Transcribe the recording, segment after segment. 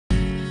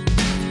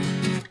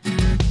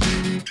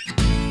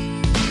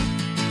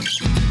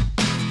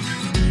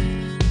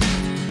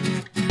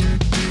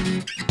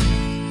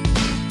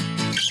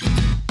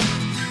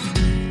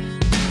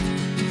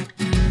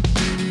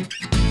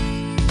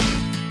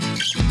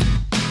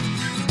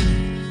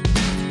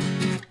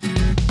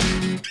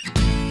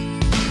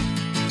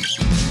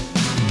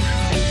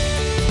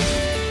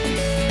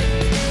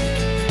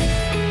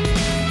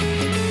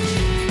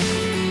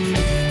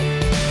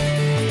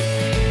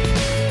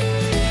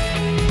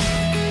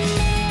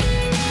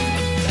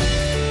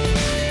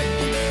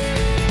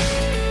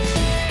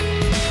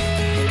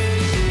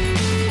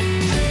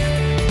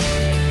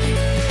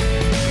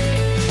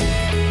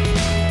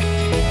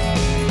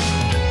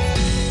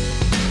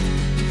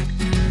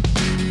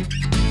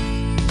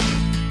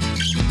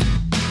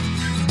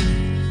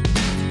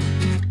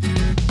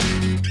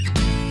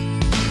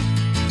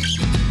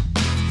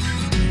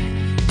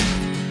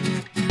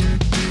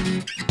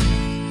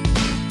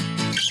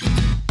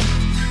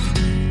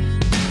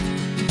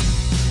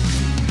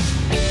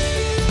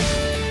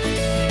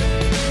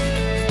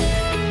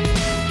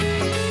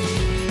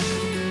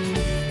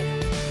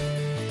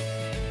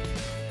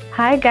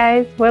Hi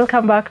guys,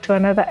 welcome back to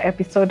another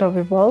episode of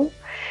Evolve.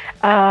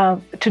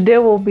 Today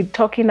we'll be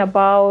talking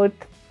about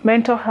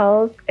mental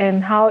health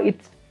and how it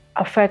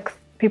affects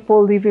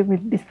people living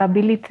with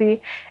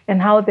disability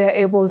and how they're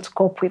able to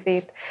cope with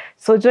it.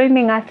 So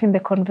joining us in the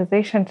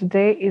conversation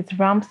today is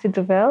Ramskie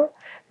Duevela.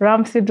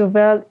 Ramskie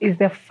Duevela is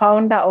the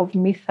founder of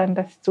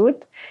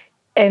Themisunderstood,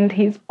 and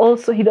he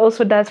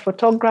also does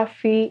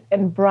photography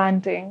and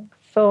branding.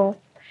 So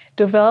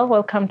Duevela,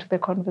 welcome to the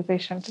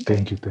conversation today.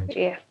 Thank you.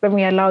 Yes, let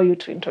me allow you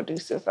to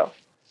introduce yourself.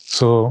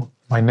 So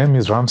my name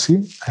is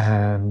Ramskie,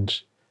 and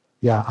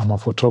I'm a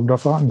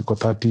photographer. I'm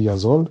 30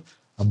 years old.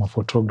 I'm a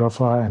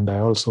photographer, and I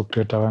also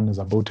create awareness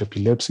about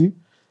epilepsy.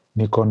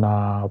 Niko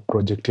na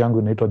project yangu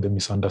inaitwa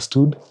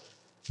Themisunderstood.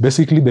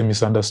 Basically,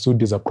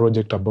 Themisunderstood is a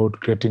project about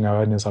creating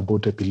awareness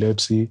about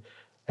epilepsy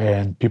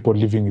and people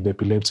living with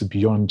epilepsy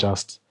beyond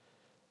just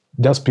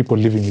people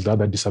living with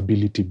other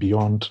disability,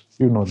 beyond,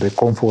 the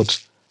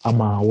comfort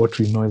what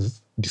we know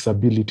as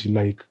disability.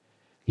 Like,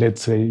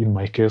 let's say in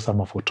my case, I'm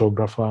a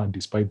photographer,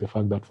 despite the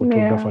fact that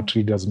photographer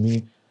triggers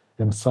me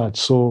and such.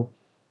 So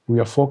we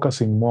are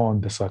focusing more on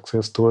the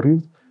success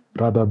stories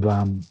rather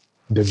than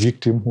the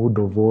victimhood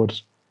of what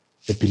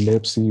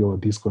epilepsy or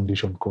this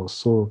condition causes.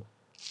 So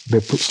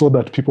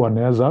that people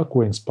wanaweza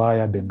kuwa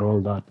inspired and all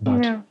that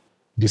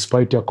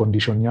despite your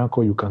condition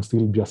yako, you can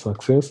still be a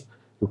success.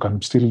 You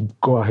can still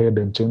go ahead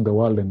and change the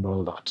world and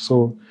all that.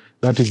 So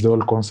that is the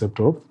whole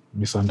concept of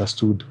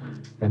Misunderstood.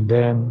 And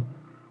then,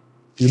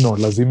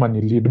 lazima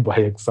ni lead by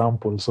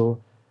example.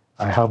 So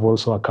I have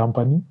also a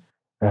company,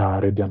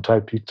 Radiant Eye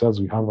Pictures.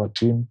 We have a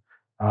team.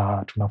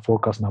 Tuna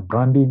focus na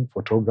branding,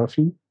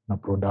 photography, na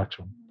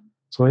production.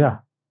 So yeah.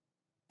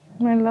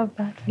 I love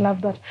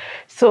that.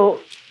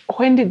 So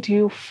when did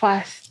you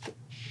first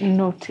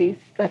notice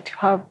that you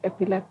have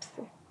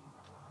epilepsy?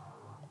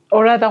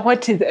 Or rather,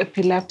 what is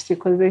epilepsy?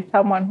 Because there's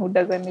someone who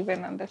doesn't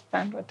even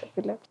understand what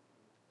epilepsy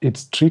is.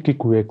 It's tricky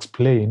to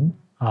explain,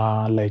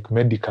 like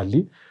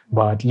medically,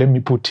 but let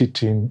me put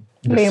it in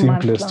the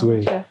simplest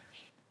way. Yeah.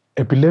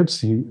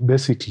 Epilepsy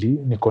basically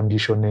ni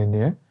condition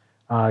yenye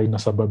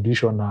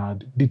inasababishwa na,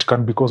 it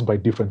can be caused by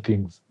different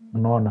things.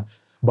 Unaona?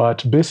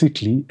 But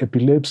basically,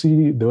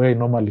 epilepsy, the way I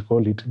normally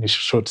call it, ni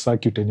short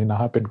circuit yenye ina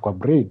happen kwa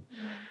brain.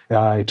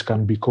 It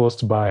can be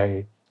caused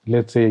by,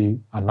 let's say,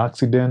 an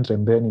accident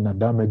and then in a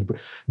damage.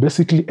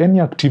 Basically, any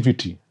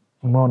activity,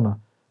 unaona,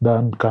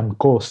 that can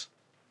cause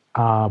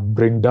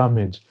brain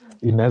damage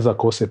inaweza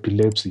cause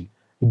epilepsy.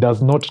 It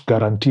does not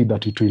guarantee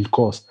that it will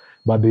cause,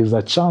 but there's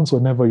a chance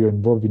whenever you're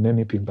involved in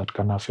anything that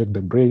can affect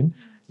the brain,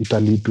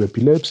 it'll lead to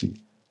epilepsy.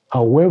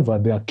 However,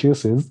 there are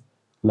cases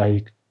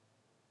like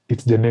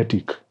it's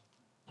genetic.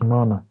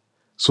 Unaona?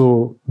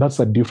 So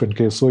that's a different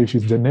case. So if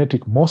it's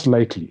genetic, most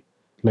likely,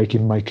 like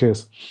in my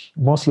case,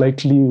 most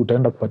likely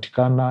utaenda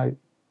kupatikana,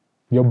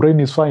 your brain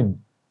is fine.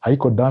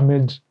 Haiko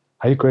damage,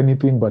 haiko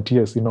anything, but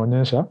yes,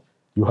 inaonyesha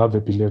you have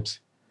epilepsy.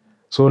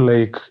 So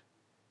like,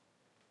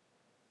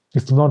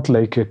 it's not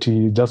like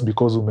just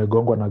because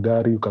umegongwa na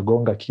gari,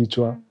 ukagonga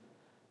kichwa,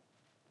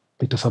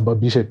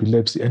 itasababisha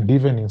epilepsy. And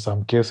even in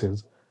some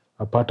cases,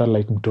 apata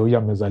like mtoi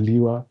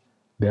amezaliwa,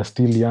 they are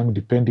still young,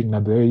 depending na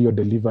the way your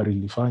delivery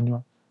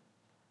ilifanywa,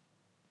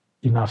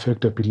 ina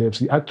affect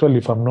epilepsy. Actually,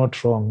 if I'm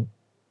not wrong,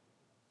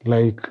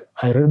 like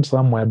I read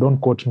somewhere, don't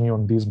quote me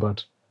on this,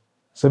 but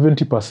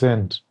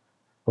 70%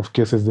 of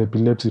cases the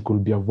epilepsy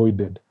could be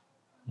avoided.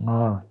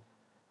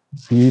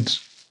 Be it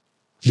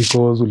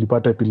because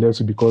ulipata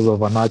epilepsy because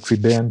of an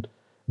accident,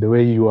 the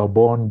way you were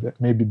born,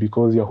 maybe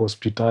because your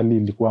hospitali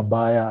ilikuwa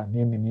mbaya,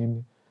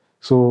 nini.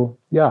 So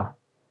yeah.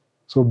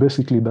 So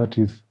basically that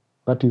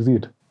is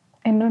it.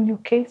 And on your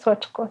case,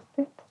 what caused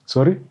it?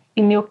 Sorry?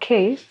 In your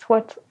case,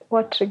 what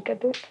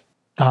triggered it?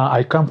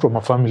 I come from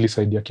a family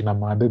side ya kina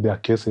mother. There are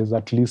cases,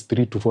 at least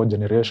 3 to 4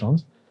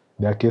 generations,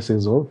 there are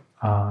cases of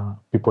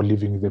people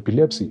living with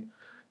epilepsy.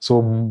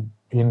 So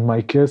in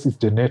my case, it's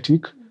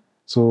genetic.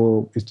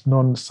 So it's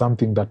not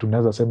something that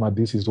unaweza sema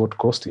this is what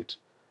caused it.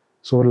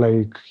 So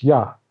like,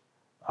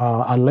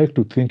 I like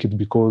to think it's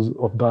because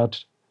of that,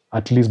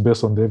 at least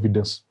based on the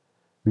evidence,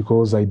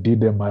 because I did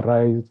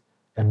MRI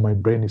and my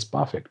brain is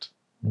perfect.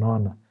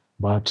 No.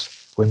 But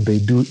when they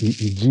do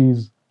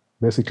EEGs,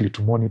 basically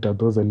to monitor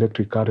those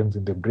electric currents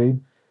in the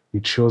brain,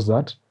 it shows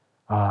that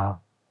I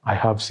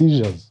have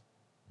seizures.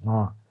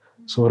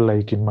 So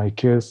like in my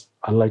case,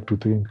 I like to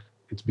think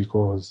it's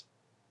because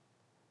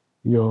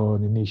your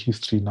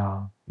history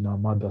na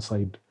mother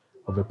side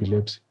of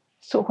epilepsy.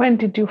 So when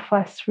did you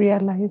first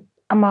realize,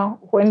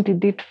 when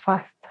did it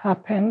first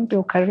happen?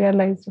 You can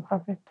realize you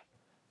have it?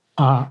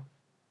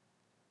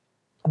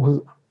 Was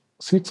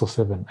 6 or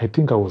 7. I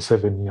think I was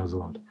 7 years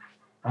old.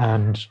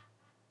 And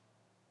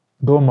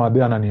though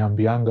mother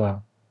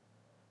ananiambianga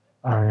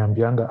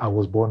I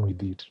was born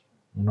with it.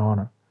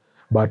 Unaona?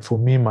 But for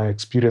me, my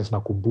experience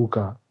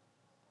nakumbuka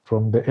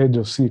from the age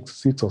of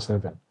 6 or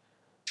 7.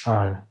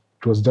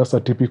 It was just a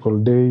typical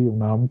day.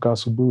 Unaamka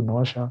asubuhi,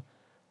 unaosha,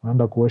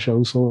 unaenda kuosha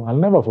uso. I'll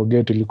never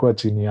forget, ilikuwa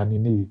chini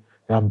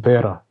ya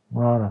mpera.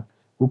 Unaona?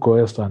 Huko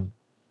Western.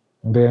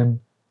 Then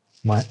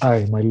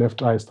my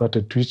left eye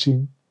started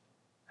twitching.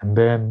 And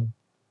then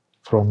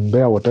from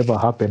there, whatever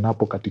happened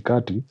hapo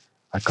katikati,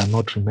 I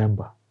cannot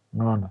remember.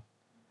 Unaona?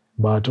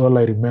 But all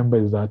I remember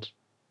is that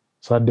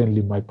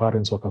suddenly my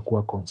parents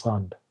wakakuwa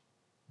concerned.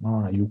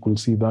 Unaona? You could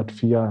see that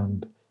fear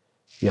and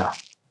yeah.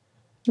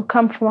 You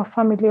come from a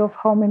family of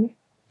how many?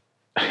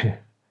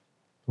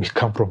 We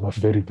come from a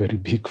very, very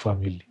big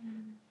family.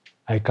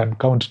 I can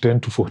count 10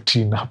 to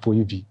 14 hapo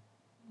hivi.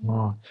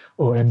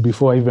 Oh, and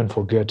before I even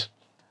forget,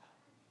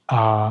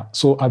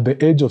 so at the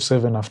age of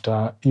 7,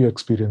 after you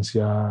experience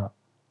your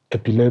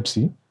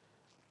epilepsy,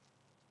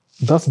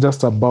 that's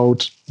just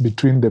about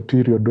between the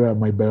period where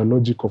my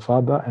biological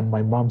father and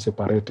my mom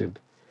separated.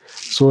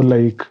 So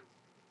like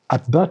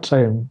at that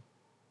time,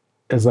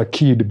 as a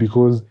kid,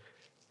 because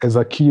as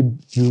a kid,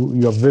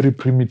 you are very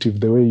primitive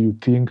the way you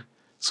think.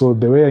 So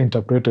the way I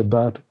interpreted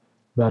that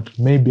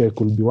maybe I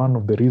could be one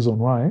of the reasons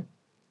why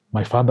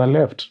my father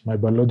left, my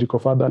biological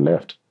father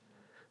left.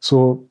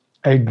 So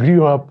I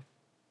grew up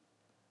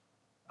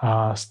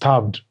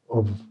starved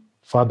of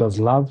father's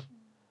love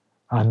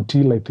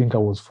until I think I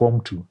was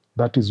Form 2.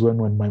 That is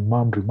when my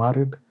mom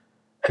remarried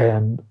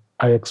and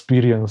I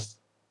experienced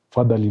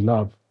fatherly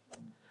love,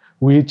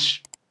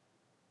 which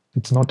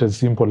it's not as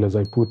simple as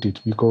I put it,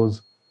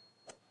 because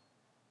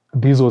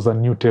this was a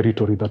new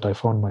territory that I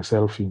found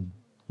myself in.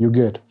 You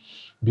get?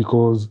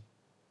 Because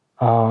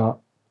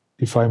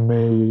if I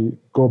may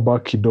go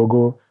back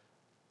kidogo,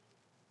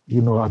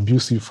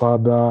 abusive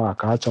father,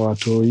 akaacha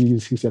watoi,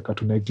 sisi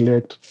akatu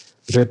neglect,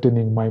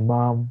 threatening my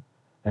mom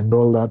and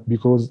all that,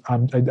 because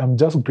I'm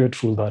just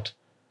grateful that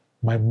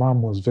my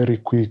mom was very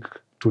quick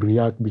to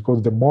react,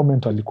 because the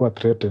moment alikuwa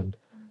threatened,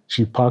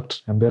 she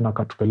packed and then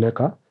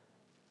akatupeleka.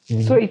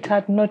 So it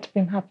had not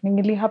been happening.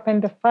 It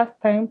happened the first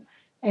time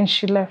and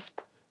she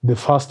left. The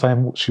first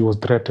time she was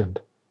threatened.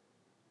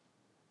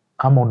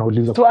 Ama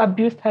unauliza. So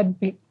abuse had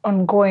been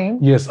ongoing.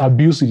 Yes,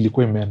 abuse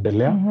ilikuwa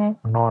imeendelea.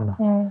 Unaona.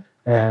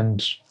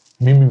 And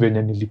mimi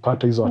venye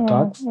nilipata hizo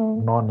attacks,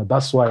 unaona.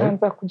 That's why.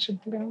 Nikaanza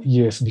kujiblame.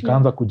 Yes,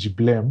 nikaanza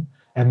kujiblame.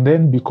 And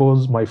then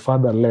because my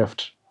father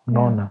left,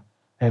 unaona.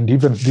 And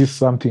even this is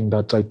something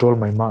that I told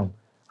my mom.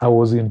 I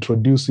was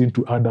introduced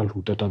into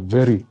adulthood at a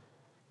very,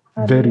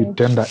 very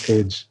tender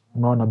age.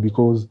 Unaona,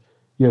 because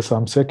yes,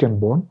 I'm second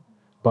born,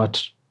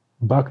 but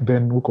back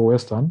then huko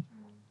Western,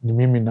 ni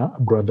mimi na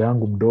brother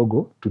yangu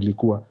mdogo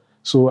tulikuwa.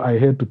 So I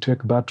had to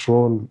take that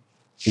role.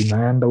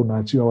 Unaenda,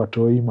 unaachiwa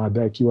watoi,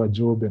 mother akiwa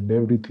job and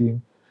everything.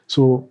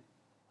 So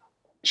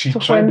she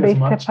tried when as they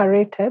much.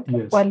 Separated,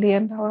 Yes.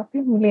 Walienda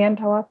wapi?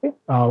 Mlienda wapi?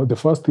 The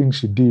first thing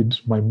she did,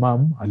 my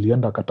mom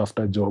alienda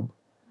akatafuta job.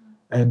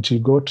 And she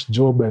got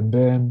job and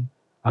then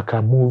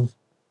aka move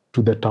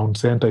to the town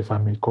center, if I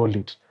may call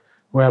it,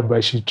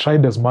 whereby she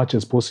tried as much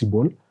as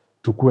possible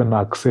to kuwe na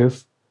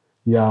access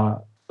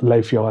ya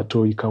life ya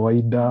watoi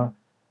kawaida,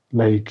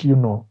 like,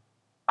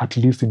 at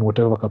least in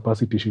whatever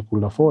capacity she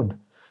could afford.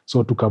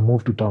 So tuka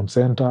move to town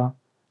center,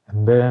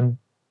 and then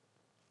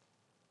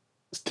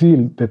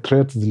still the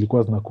threats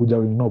zilikuwa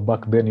zinakuja,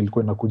 back then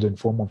ilikuwa inakuja in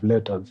form of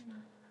letters.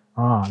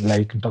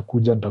 Like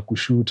nitakuja,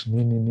 nitakushoot,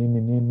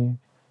 nini.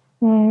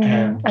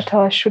 And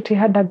Atawashoot, he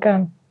had a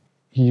gun.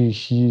 He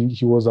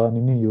was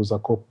a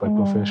cop by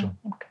profession.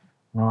 Okay.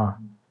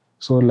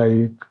 So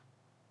like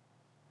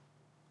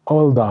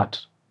all that.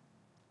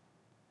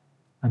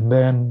 And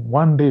then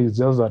one day it's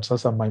just that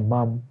sasa my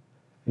mom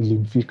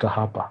ilimfika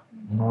hapa.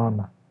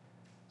 Unaona.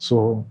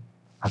 So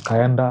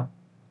akaenda,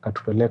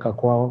 akatupeleka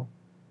kwao.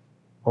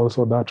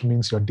 Also that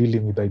means you're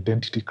dealing with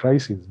identity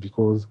crisis,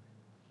 because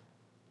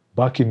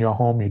back in your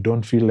home you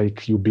don't feel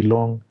like you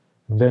belong.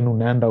 And then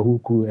unaenda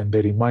huku and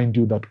they remind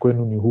you that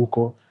kwenu ni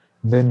huko.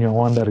 And then you're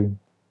wondering,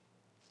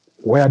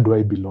 where do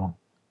I belong?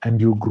 And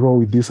you grow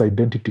with this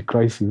identity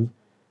crisis.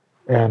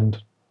 And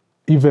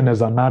even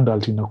as an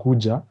adult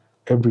inakuja,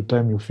 every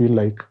time you feel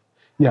like,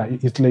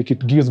 it's like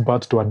it gives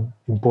birth to an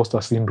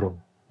imposter syndrome.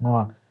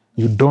 No,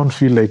 you don't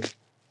feel like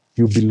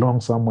you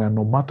belong somewhere,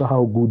 no matter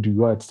how good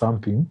you are at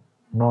something.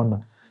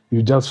 No,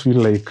 you just feel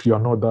like you're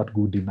not that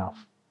good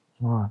enough.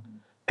 No.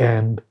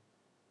 And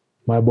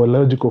my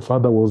biological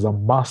father was a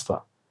master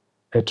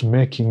at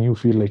making you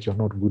feel like you're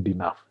not good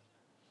enough.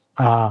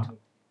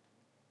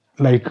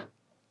 Like,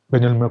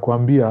 when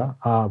nimekuambia,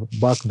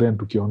 back then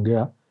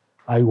tukiongea,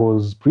 I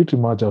was pretty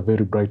much a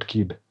very bright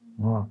kid.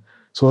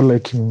 So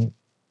like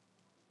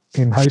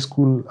in high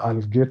school,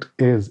 I'll get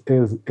A's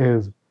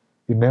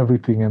in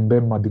everything, and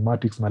then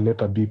mathematics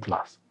naleta B+.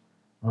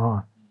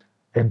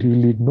 And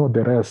he'll ignore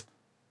the rest.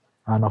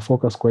 Ana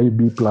focus kwa hii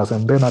B+,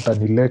 and then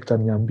atanilect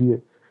aniambie,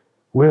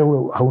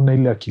 wewe hauna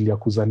ile akili ya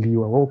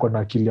kuzaliwa, wewe uko na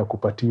akili ya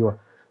kupatiwa.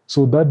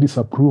 So that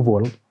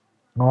disapproval,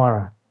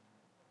 Nora,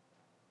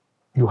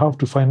 you have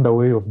to find a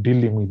way of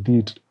dealing with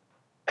it.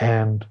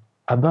 And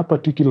at that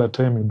particular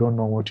time, you don't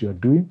know what you're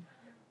doing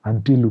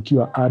until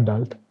ukiwa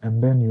adult,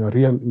 and then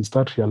you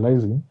start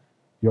realizing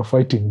you're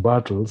fighting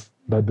battles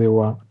that they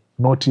were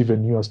not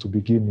even yours to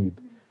begin with.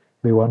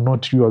 They were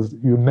not yours.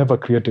 You never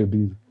created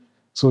these.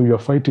 So you're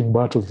fighting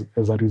battles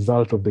as a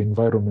result of the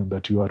environment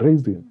that you are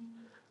raised in.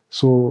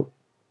 So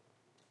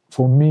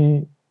for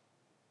me,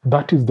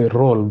 that is the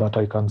role that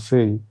I can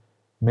say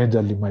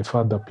majorly my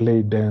father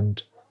played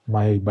and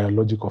my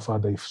biological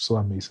father, if so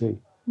I may say.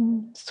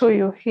 So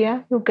you're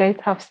here, you guys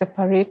have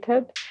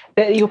separated,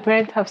 your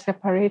parents have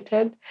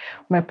separated,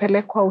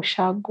 umepelekwa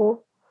ushago,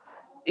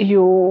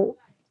 you've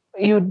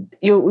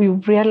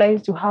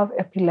realized you have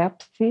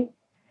epilepsy.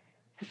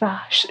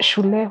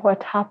 Shule,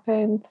 what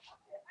happened?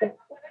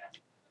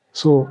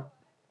 So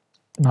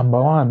number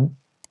one,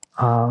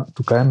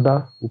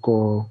 tukaenda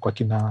uko kwa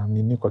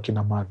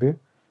kina madhe,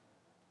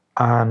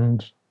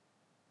 and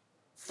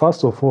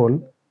first of all,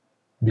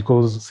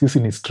 because sisi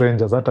ni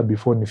strangers, hata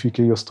before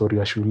nifike hiyo story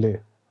ya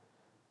shule,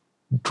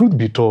 truth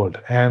be told,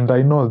 and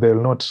I know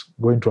they're not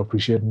going to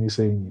appreciate me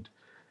saying it,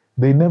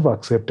 they never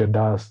accepted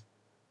us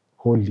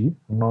wholly,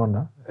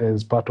 unaona,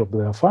 as part of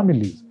their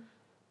families.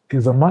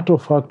 As a matter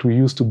of fact, we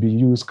used to be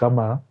used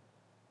kama,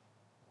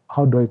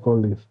 how do I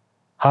call this,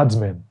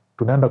 herdsmen.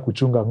 Tunaenda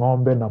kuchunga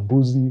ng'ombe na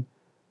mbuzi,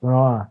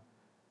 unaona,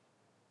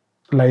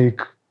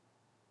 like,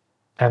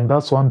 and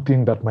that's one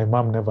thing that my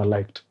mom never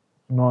liked,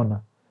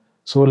 unaona.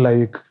 So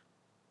like,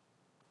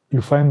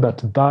 you find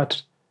that,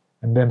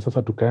 and then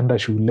sasa tukaenda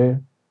shule,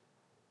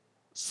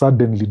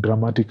 suddenly,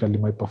 dramatically,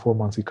 my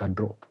performance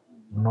drop,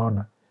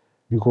 unaona.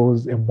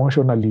 Because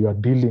emotionally you are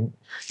dealing,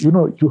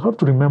 you have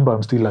to remember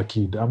I'm still a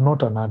kid. I'm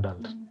not an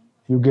adult.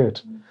 You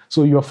get?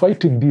 So you're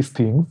fighting these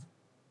things,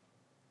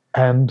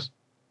 and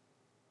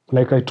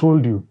like I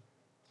told you,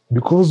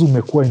 because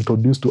umekuwa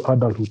introduced to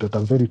adulthood at a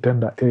very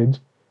tender age,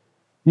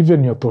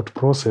 even your thought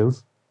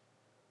process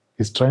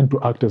is trying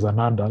to act as an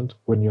adult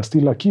when you're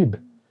still a kid.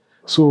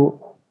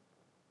 So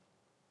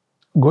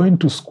going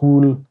to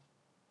school,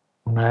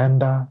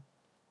 unaenda,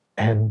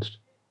 and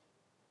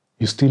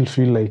you still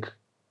feel like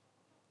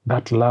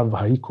that love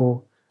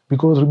haiko,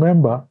 because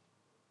remember,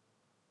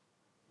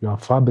 your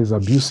father is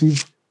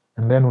abusive,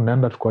 and then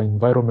unaenda kwa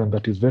environment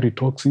that is very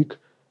toxic,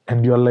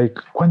 and you're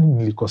like, kwani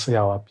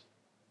nilikosea wapi?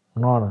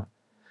 Unaona?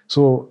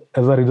 So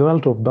as a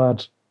result of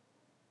that,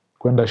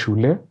 kwenda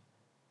shule,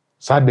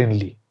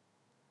 suddenly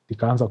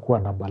ikaanza kuwa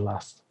number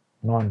last.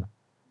 Unaona?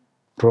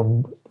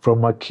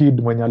 From a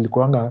kid mwenye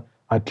alikuanga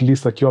at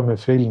least akiwa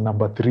amefail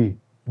number 3.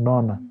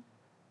 Unaona?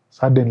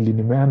 Suddenly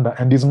nimeenda,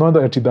 and it's not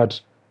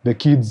that the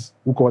kids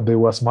who they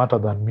were smarter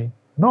than me.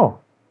 No.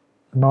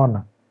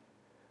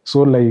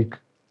 So like,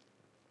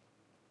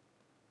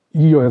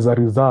 hiyo as a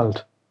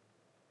result,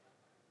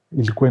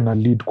 ilikuwa ina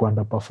lead ku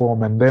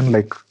underperform. And then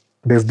like,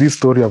 there's this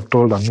story I've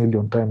told a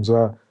million times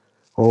where,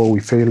 we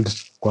failed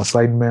kwa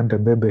assignment,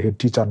 and then the head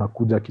teacher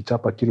anakuja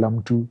kichapa kila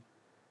mtu.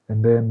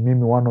 And then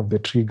mimi, one of the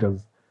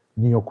triggers,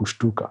 niyo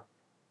kushtuka.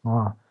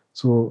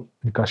 So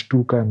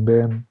nikashtuka, and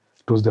then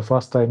it was the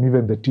first time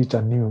even the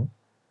teacher knew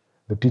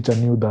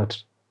that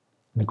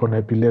niko na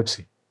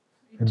epilepsy.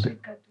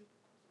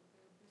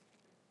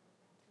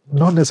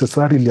 Not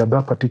necessarily at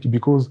that particular,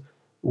 because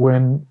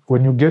when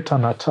you get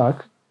an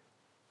attack,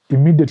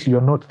 immediately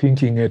you're not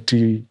thinking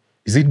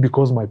is it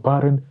because my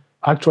parent?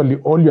 Actually,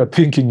 all you're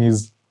thinking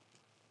is,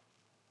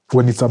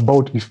 when it's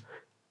about, if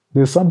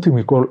there's something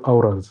we call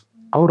auras.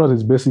 Auras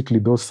is basically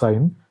those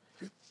signs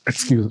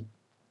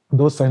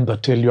that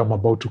tell you I'm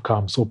about to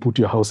come, so put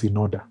your house in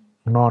order.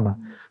 Unaona?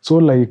 So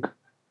like,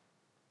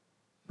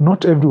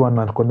 not everyone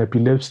akona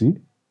epilepsy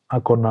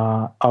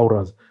akona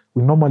auras.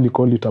 We normally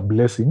call it a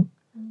blessing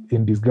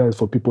in disguise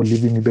for people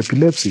living with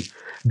epilepsy,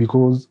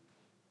 because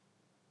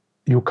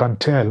you can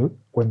tell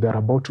when they're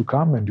about to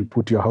come, and you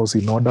put your house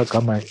in order.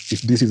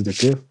 If this is the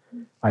case,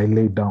 I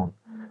lay down.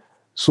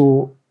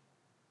 So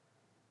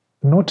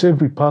not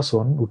every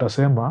person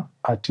utasema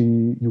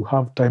ati you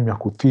have time ya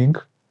kuthink,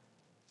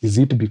 is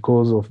it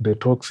because of the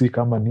toxic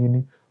ama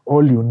nini?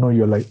 All you know,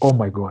 you're like, oh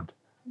my God,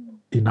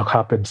 ina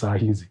happen saa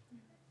hizi.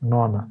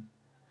 Unaona?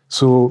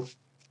 So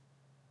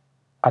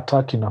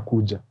attack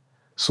inakuja.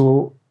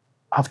 So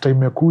after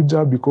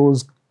imekuja,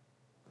 because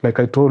like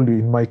I told you,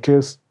 in my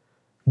case,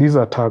 these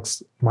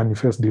attacks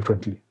manifest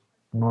differently.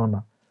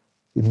 Unaona?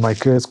 In my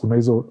case, kuna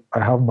hizo,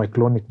 I have my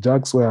clonic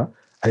jerks where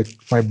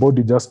my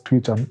body just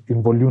twitch and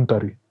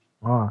involuntary.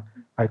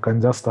 I can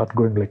just start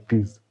going like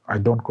this. I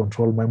don't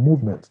control my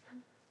movements.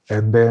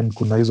 And then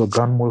kuna hizo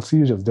grand mal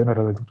seizures,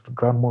 general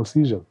grand mal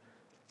seizures.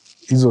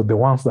 Hizo the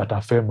ones that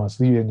are famous.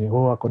 Hii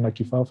yenye, akona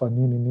kifafa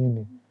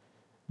nini.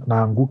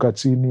 Naanguka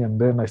chini, and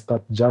then I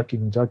start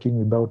jerking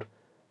without,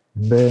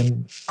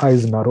 then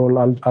eyes na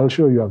roll. I'll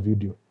show you a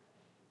video.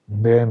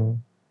 And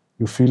then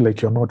you feel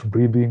like you're not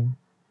breathing.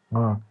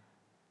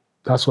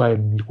 That's why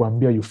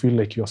nilikwambia, you feel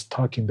like you're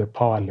stuck in the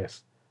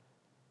powerless.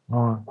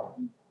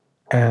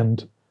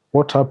 And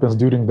what happens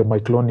during the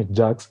myclonic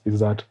jerks is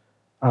that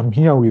I'm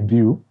here with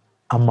you,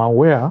 I'm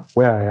aware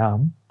where I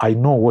am, I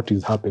know what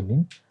is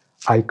happening,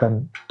 I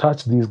can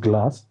touch this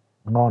glass,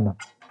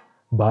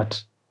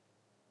 but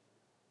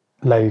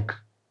like,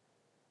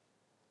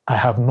 I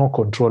have no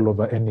control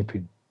over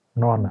anything.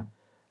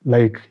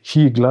 Like,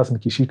 hii glass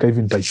nikishika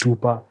hivi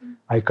nitaitupa,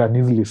 I can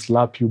easily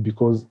slap you,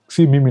 because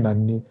si mimi na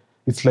nini,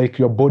 it's like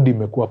your body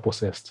imekuwa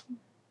possessed.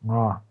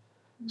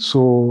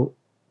 So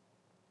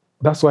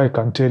that's why I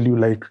can tell you,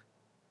 like,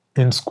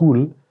 in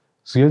school,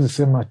 siwezi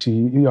sema ati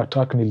hiyo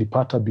attack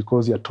nilipata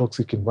because ya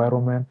toxic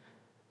environment.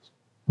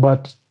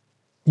 But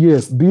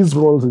yes, these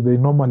roles, they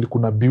normally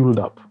kuna build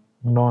up.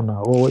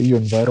 Unaona, hiyo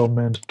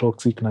environment,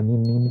 toxic na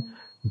nini,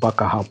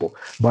 mpaka hapo.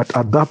 But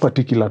at that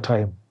particular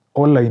time,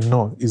 all I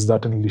know is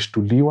that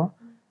nilishtuliwa,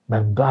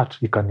 and that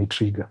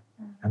ikanitrigger.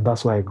 And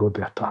that's why I got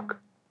the attack.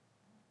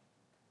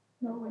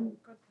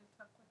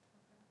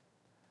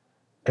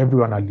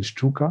 Everyone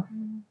alishtuka,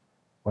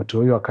 watu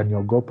wao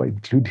wakaniogopa,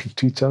 including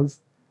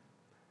teachers.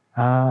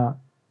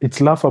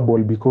 It's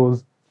laughable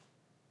because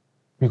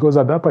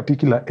at that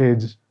particular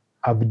age,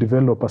 I've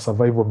developed a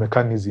survival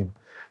mechanism.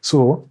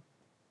 So,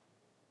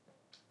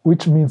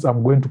 which means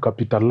I'm going to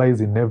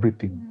capitalize in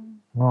everything.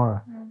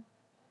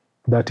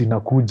 That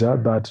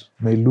inakuja that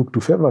may look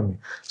to favor me.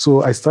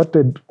 So I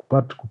started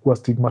kuwa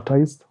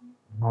stigmatized.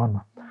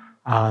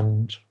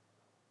 And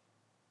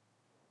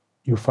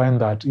you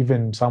find that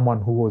even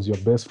someone who was your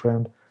best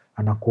friend,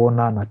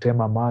 anakuona,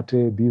 anatema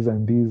mate, these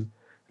and these.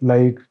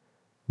 Like,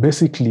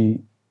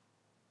 basically,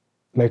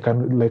 like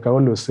I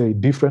always say,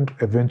 different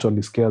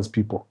eventually scares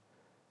people.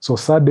 So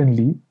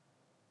suddenly,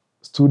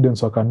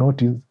 students can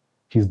notice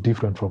he's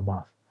different from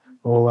us.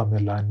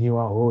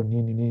 Amelaniwa,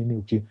 nini.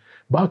 Okay.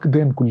 Back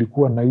then,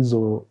 kulikuwa na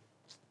hizo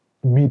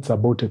myths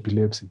about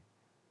epilepsy.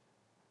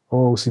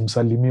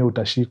 Usimsalimie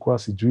utashikwa,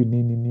 sijui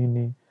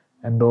nini,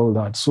 and all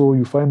that. So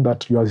you find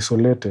that you are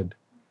isolated.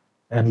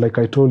 And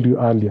like I told you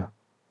earlier,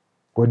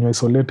 when you're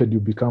isolated, you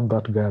become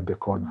that guy at the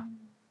corner.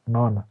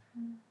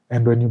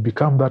 And when you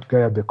become that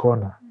guy at the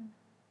corner,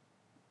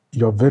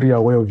 you're very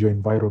aware of your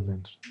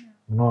environment.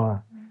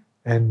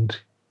 And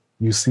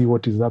you see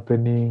what is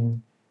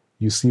happening,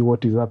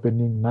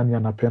 nani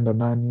anapenda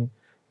nani.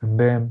 And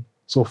then,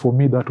 so for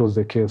me, that was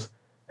the case.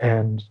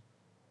 And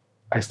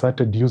I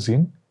started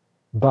using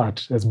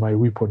that as my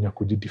weapon ya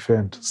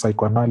kujidefend.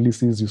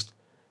 Psychoanalysis,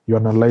 you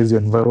analyze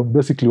your environment.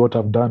 Basically what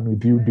I've done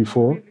with you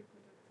before.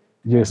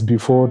 Yes,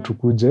 before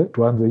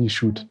tuanze hii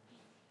shoot.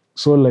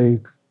 So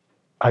like,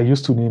 I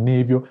used to nini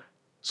hivyo.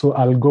 So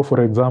I'll go,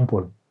 for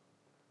example,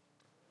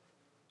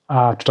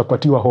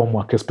 tutapatiwa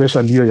homework,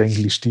 especially hiyo ya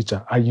English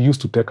teacher. I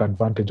used to take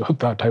advantage of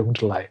that, I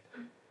won't lie.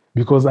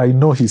 Because I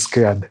know he's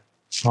scared.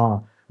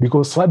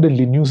 Because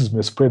suddenly news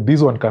may spread.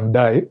 This one can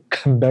die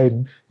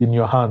in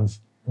your hands.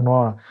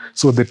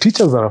 So the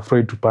teachers are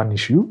afraid to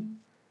punish you.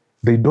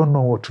 They don't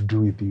know what to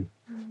do with you.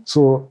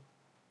 So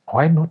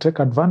why not take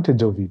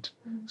advantage of it?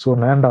 So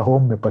naenda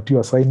home, mepatiwa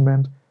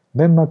assignment.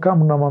 Then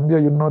nakam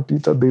namwambia,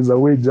 teacher, there's a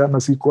way jana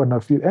sikuwa na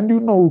feel. And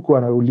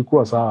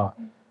ulikuwa sawa.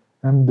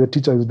 And the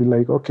teachers be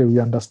like, okay, we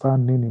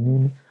understand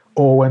nini.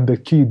 Or when the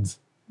kids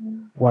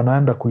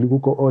wanaenda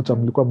kulikuko ocha,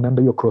 mlikuwa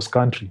mnaenda hiyo cross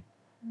country.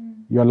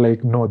 You're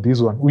like, no,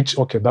 this one,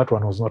 that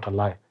one was not a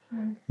lie.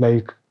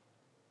 Like,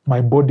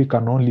 my body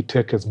can only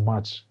take as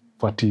much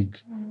fatigue.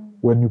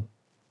 When you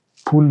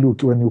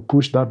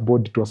push that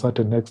body to a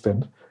certain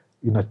extent,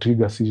 in a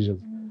trigger seizures.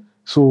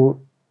 So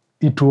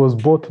it was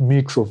both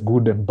mix of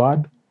good and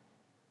bad.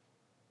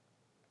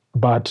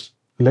 But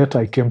later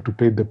I came to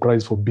pay the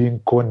price for being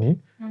corny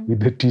with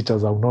the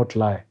teachers. I will not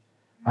lie.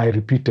 I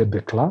repeated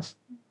the class.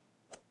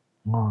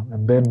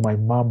 And then my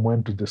mom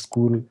went to the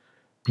school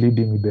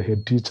pleading with the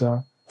head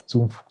teacher.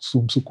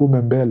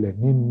 Sumsukume mbele,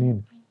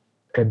 nini.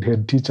 And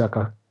head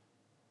teacher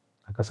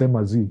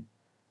akasema,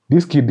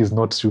 this kid is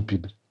not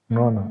stupid.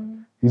 No.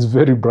 He's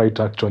very bright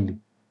actually.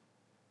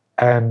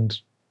 And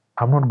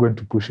I'm not going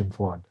to push him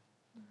forward.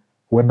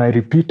 When I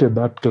repeated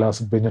that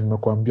class,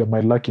 my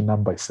lucky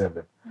number is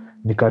 7.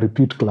 Nika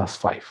repeat class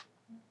 5.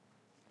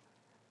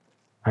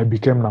 I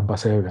became number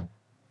 7.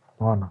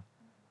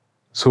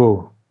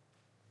 So,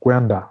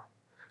 kwenda.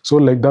 So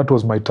like that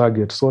was my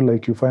target. So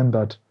like you find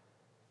that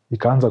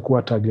ikaanza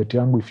kuwa target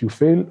yangu, if you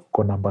fail,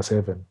 uko number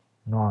 7.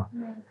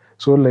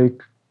 So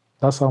like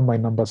that's how my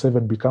number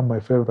 7 became my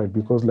favorite,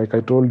 because like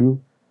I told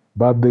you,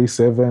 birthday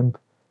 7th,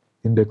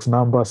 index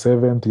number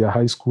 7th, ya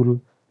high school,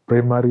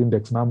 primary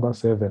index number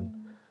 7.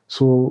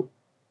 So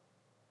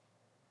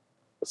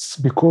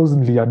because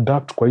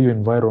niliadapt kwa hiyo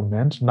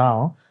environment,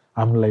 now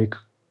I'm like,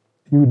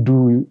 you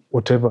do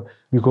whatever,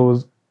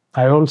 because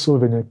I also,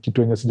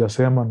 kitu yenye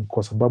sijasema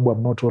kwa sababu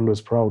I'm not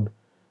always proud,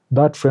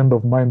 that friend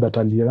of mine that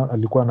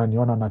alikuwa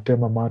ananiona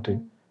natema mate,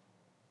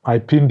 I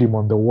pinned him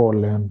on the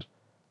wall and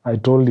I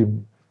told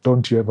him,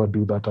 don't you ever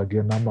do that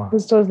again.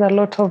 This was a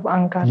lot of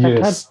anger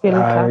that had built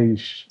up.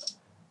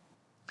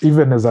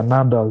 Even as an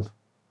adult,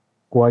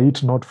 were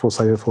it not for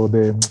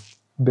the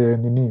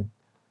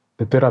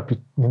therapy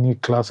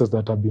classes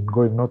that have been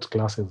going, not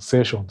classes,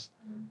 sessions,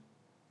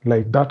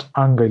 like that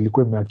anger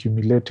ilikuwa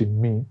imeaccumulate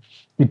in me.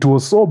 It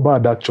was so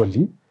bad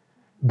actually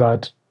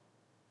that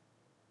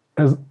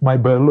as my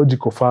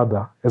biological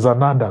father, as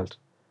an adult,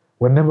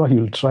 whenever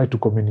he'll try to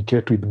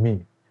communicate with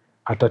me,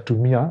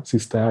 atatumia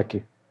sister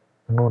yake.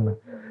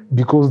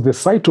 Because the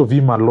sight of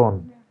him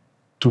alone,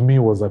 to me,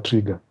 was a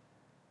trigger.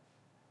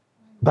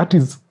 That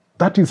is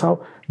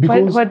how...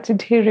 Because what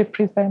did he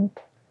represent?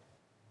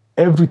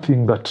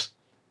 Everything that...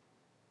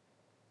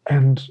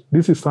 And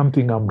this is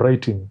something I'm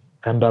writing,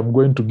 and I'm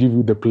going to give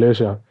you the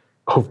pleasure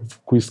of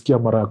kuisikia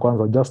mara ya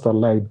kwanza, just a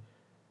line.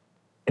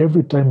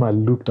 Every time I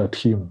looked at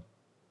him,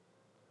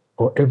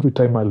 or every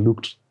time I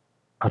looked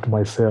at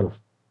myself,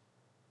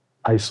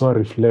 I saw a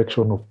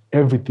reflection of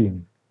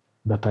everything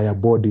that I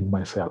abhorred in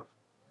myself.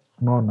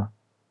 Nona.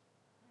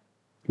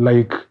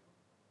 Like,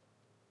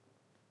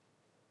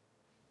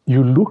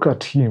 you look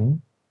at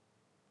him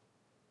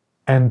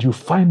and you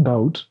find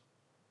out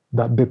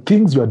that the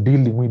things you are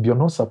dealing with, you're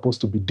not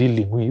supposed to be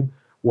dealing with.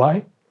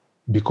 Why?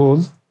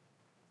 Because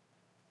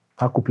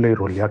hakuplay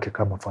role yake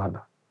kama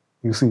father.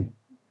 You see?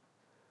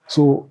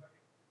 So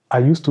I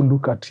used to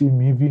look at him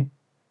hivi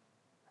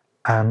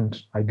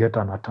and I get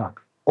an attack.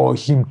 Or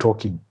him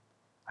talking,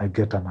 I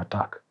get an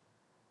attack.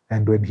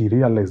 And when he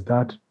realized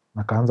that,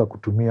 nakaanza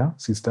kutumia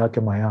sister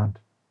yake my aunt.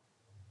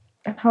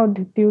 And how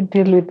did you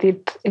deal with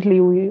it?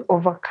 Ili we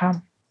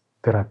overcome?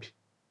 Therapy.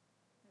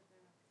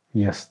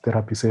 Yes,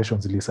 therapy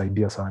sessions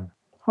ilisaidia sana.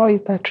 How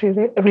is that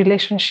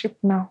relationship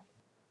now?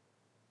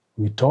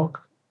 We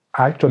talk.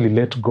 I actually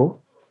let go.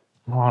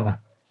 Naona.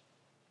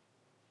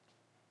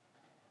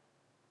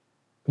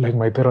 Like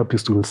my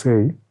therapist will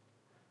say,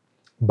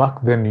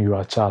 back then you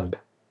were a child.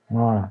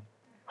 Naona.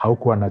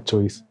 Haukuwa na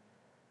choice.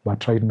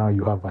 But right now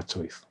you have a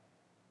choice.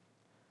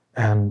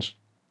 And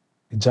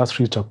it just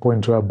reached a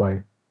point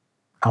whereby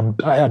I'm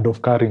tired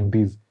of carrying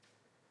this,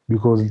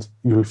 because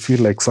you'll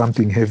feel like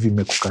something heavy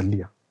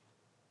mekukalia.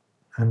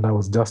 And I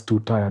was just too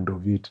tired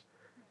of it.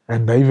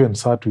 And I even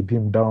sat with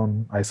him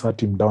down. I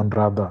sat him down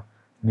rather.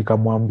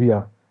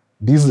 Nikamwambia,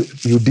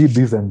 this, you did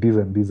this and this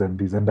and this and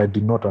this, and I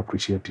did not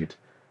appreciate it.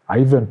 I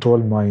even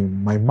told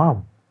my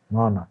mom,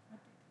 Nana,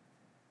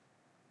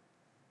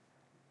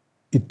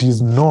 it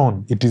is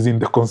known, it is in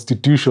the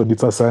Constitution,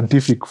 it's a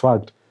scientific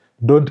fact.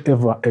 Don't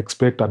ever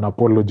expect an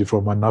apology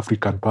from an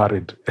African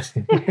parent.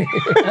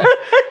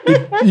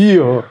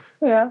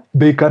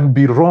 They can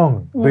be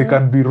wrong. They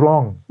can be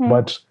wrong.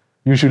 But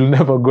you should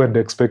never go and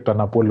expect an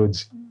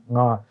apology.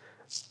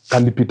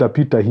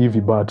 Kalipita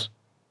hivi, but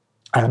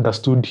I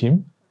understood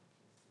him.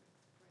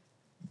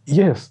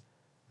 Yes,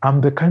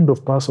 I'm the kind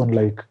of person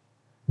like,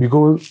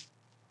 because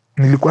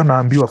nilikuwa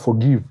naambiwa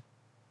forgive.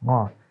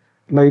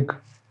 Like,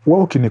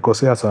 wao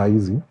kinikosea saa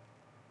hizi,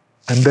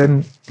 and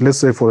then, let's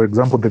say, for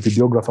example, the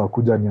videographer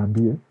kuja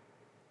niambie,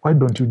 why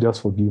don't you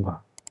just forgive her?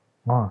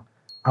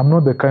 I'm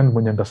not the kind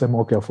mwenye ndasema,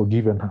 okay, I've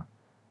forgiven her.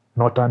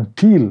 Not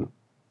until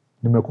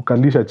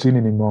nimekukalisha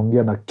chini,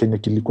 nimeongea na kenye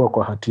kilikuwa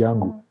kwa hati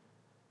yangu.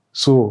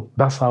 So,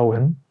 that's how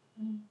when.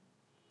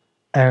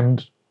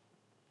 And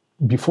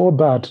before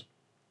that,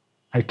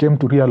 I came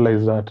to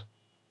realize that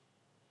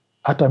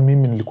hata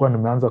mimi nilikuwa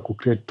nimeanza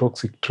create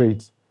toxic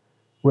traits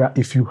where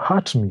if you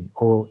hurt me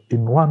or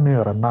in one way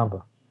or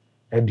another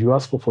and you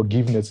ask for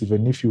forgiveness,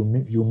 even if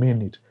you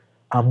mean it,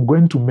 I'm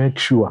going to make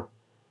sure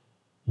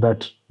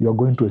that you're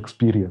going to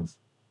experience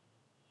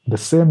the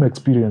same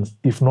experience,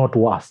 if not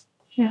worse.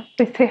 Yeah,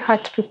 they say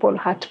hurt people.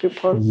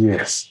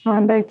 Yes.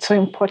 And it's so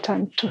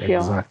important to hear.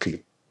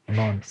 Exactly.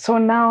 So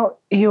now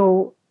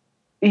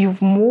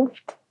you've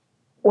moved.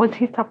 Was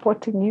he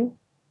supporting you?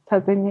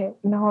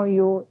 Now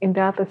you're in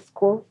the other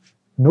school?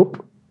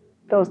 Nope.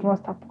 There was no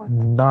support?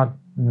 Not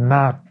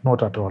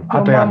at all.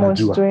 Your mom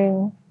was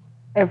doing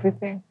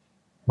everything?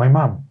 My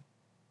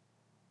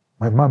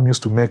mom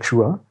used to make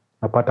sure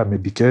napata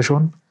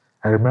medication.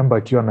 I remember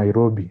akiwa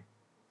Nairobi,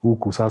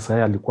 huku sasa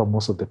yeye alikuwa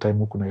most of the time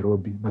huku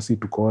Nairobi, na si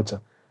tukoocha.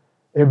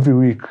 Every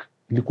week,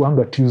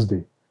 ilikuanga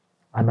Tuesday,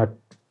 ana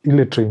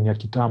ile train ya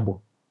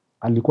kitambo.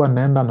 Alikuwa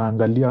naenda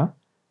naangalia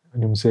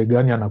ni msee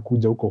gani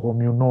anakuja huko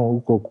home,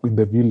 huko in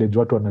the village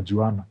watu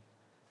wanajuana.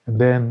 And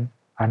then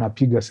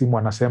anapiga simu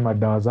anasema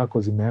dawa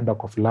zako zimeenda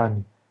kwa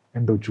fulani,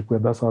 enda uchukue.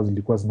 That's how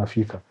zilikuwa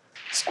zinafika.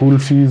 School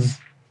fees,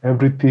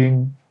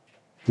 everything,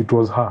 it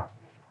was her.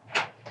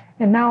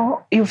 And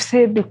now you've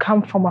said you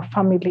come from a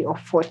family of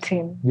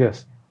 14.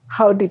 Yes.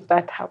 How did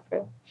that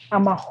happen?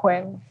 Ama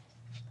when?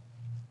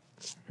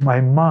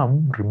 My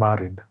mom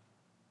remarried.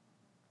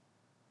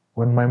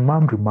 When my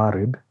mom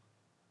remarried,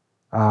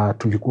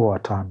 tulikuwa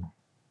watano.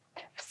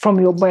 From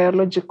your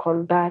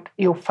biological dad,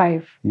 you're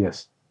 5?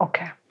 Yes.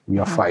 Okay. We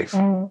are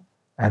 5.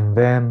 And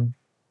then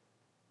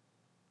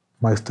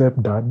my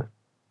stepdad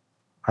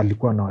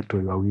alikuwa na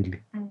watoi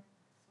wawili.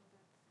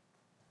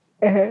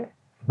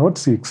 Not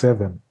 6,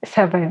 7.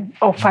 7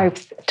 or 5,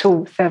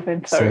 2,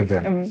 7. Sorry.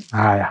 7.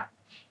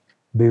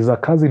 There's a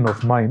cousin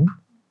of mine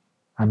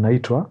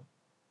anaitwa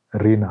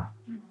Rina.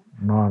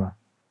 Unaona?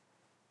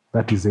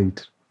 That is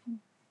 8.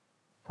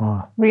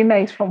 Rina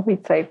is from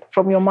which side?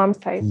 From your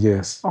mom's side?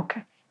 Yes.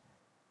 Okay.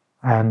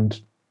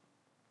 And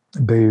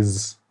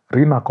there's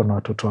Rina kona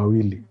watoto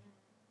wawili.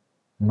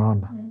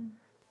 Unaona?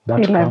 That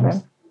 11.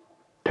 comes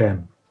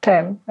 10.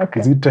 10.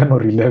 Okay. Is it 10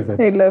 or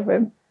 11?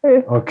 11.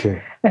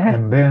 Okay.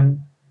 And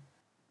then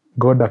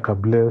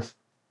God bless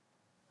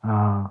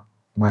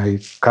my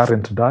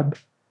current dad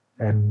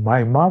and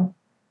my mom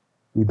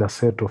with a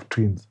set of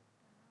twins.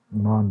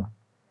 Unaona?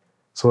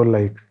 So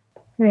like,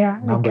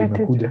 number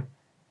imekuja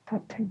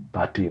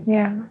 13.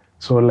 Yeah.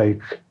 So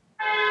like,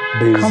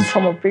 come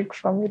from a big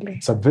family.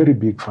 It's a very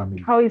big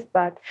family. How is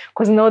that?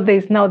 Because now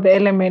there's now the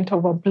element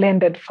of a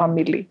blended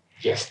family.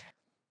 Yes.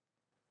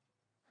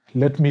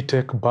 Let me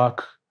take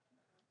back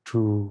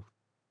to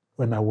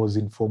when I was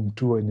in Form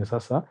 2 and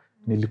sasa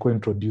nilikuwa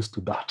introduced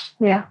to that.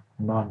 Yeah.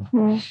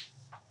 Unaona?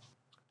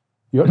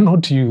 You're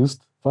not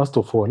used, first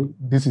of all,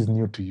 this is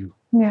new to you.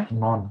 Yeah.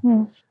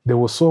 Unaona? There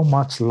was so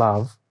much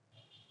love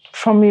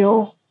from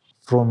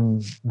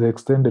the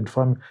extended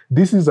family.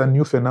 This is a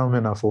new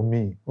phenomena for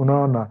me.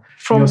 Unaona?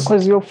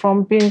 Because you're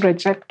from being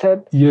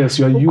rejected. Yes,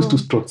 you're used to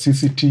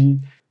toxicity.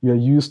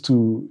 You're used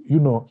to,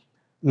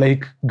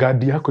 like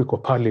guard yako iko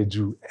pale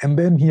juu. And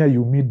then here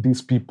you meet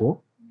these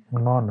people.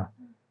 Unaona?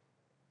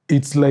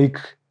 It's like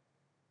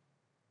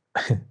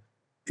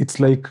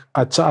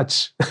a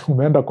church.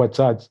 Umeenda kwa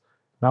church.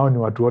 Nao ni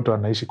watu wote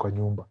wanaishi kwa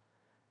nyumba.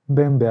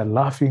 Then they are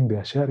laughing, they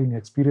are sharing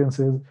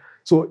experiences.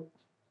 So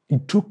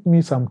it took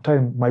me some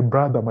time,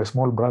 my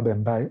small brother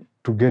and I,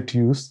 to get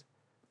used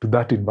to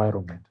that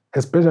environment.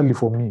 Especially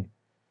for me.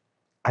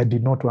 I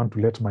did not want to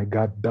let my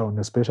guard down,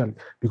 especially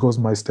because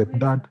my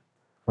stepdad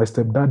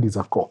is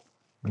a cop.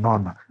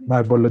 No.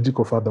 My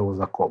biological father was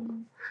a cop.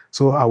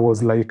 So I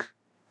was like,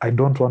 I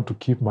don't want to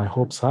keep my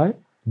hopes high.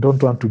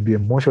 Don't want to be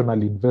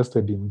emotionally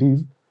invested in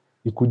this.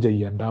 Ikuja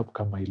iend up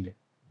kama ile.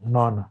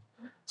 No.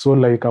 So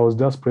like I was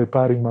just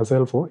preparing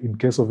myself for, in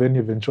case of any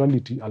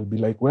eventuality, I'll be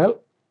like, well,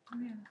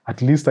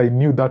 at least I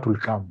knew that will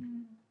come.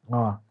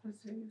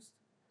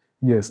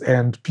 Yes,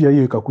 and pia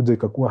hiyo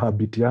ikakuwa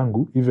habit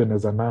yangu, even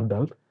as an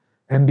adult.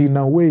 And in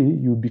a way,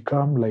 you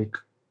become like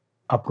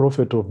a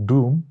prophet of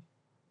doom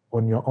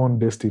on your own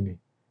destiny.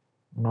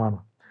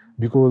 No.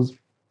 Because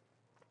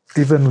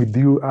even with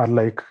you are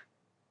like,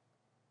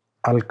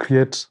 I'll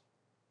create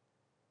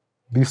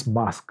this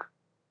mask.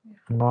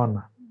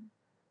 No.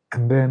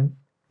 And then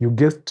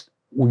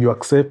you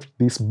accept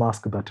this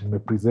mask that may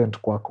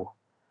present kwako.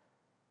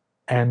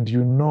 And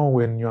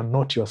when you're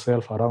not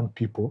yourself around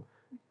people,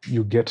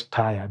 you get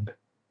tired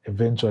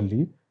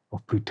eventually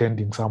of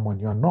pretending someone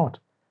you're not.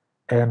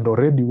 And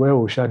already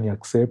wewe ushani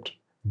accept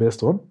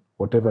based on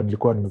whatever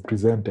nilikuwa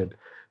presented.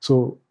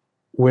 So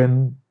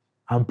when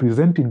I'm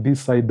presenting this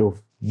side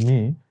of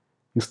me,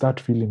 you start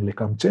feeling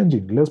like I'm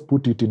changing. Let's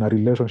put it in a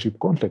relationship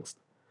context.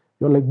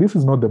 You're like, this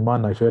is not the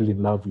man I fell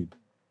in love with.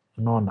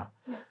 No.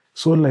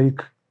 So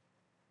like,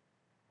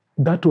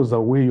 that was a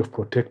way of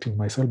protecting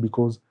myself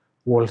because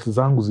walls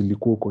zangu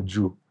zilikuwa uko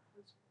juu.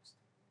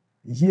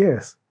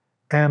 Yes.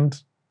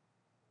 And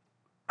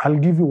I'll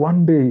give you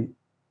one day,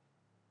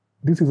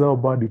 this is how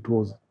bad it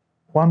was.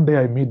 One day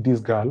I meet this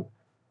girl,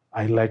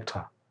 I liked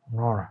her,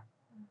 Nora.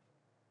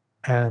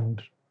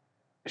 And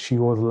she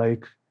was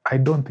like, I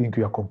don't think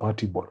we are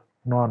compatible.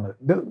 No.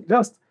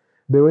 Just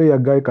the way a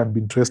guy can be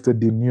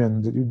interested in you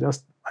and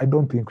I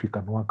don't think we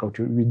can work out.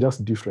 We're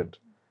just different.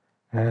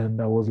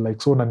 And I was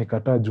like, so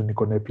nanikataa juu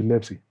niko na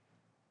epilepsy.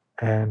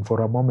 And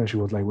for a moment she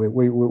was like, wait,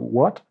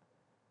 what?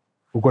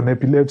 Uko na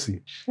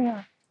epilepsy?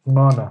 Yeah.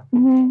 Nona.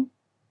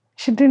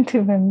 She didn't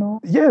even know.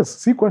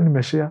 Yes, sikuwa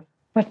nimeshare.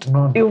 But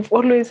you've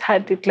always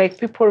had it, like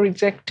people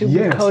reject you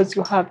because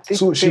you have this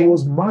So she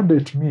was mad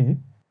at me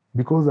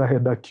because I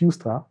had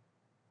accused her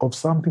of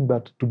something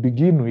that to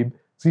begin with,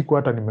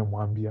 sikuwa hata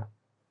nimemwambia.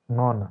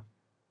 Nona.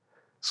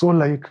 So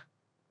like,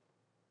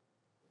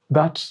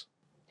 that.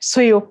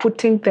 So you're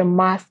putting the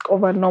mask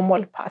of a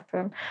normal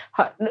person.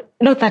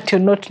 Not that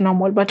you're not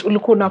normal, but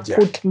ulikuwa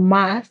put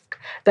mask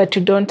that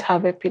you don't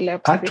have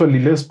epilepsy. Actually,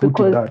 let's put it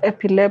that. Because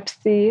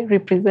epilepsy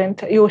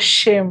represents, you're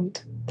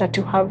shamed that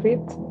you have it.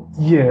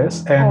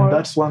 Yes, and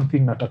that's one thing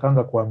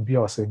natakanga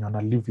kuambia wasenye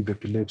wana live with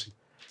epilepsy.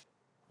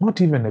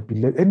 Not even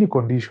epilepsy, any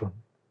condition.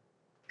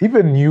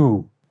 Even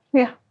you.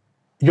 Yeah.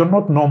 You're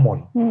not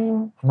normal.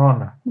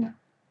 Nona. Yeah.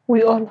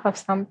 We all have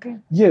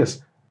something.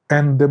 Yes,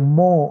 and the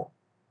more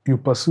you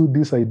pursue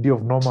this idea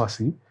of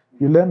normalcy,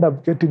 you'll end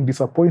up getting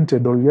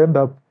disappointed or you end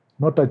up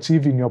not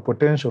achieving your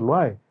potential.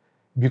 Why?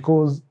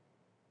 Because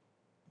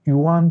you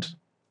want,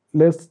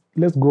 let's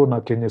go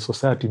na Kenya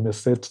society may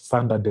set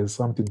standard as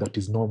something that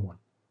is normal.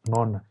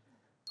 Nona.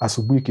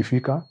 Asubuhi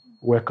ikifika,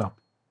 wake up.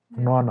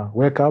 Nona.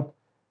 Wake up,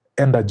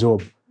 end a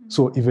job.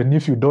 So even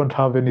if you don't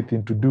have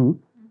anything to do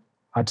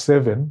at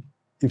 7,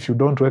 if you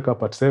don't wake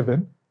up at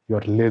 7,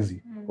 you're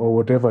lazy or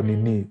whatever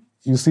nini.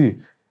 You see,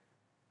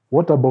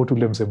 what about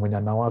ule mse mwenye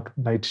na work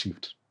night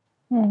shift?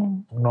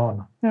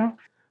 Unaona? Yeah.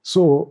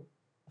 So,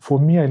 for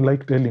me, I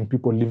like telling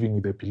people living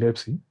with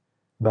epilepsy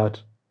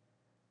that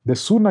the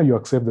sooner you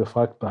accept the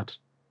fact that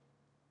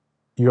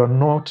you're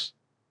not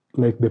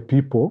like the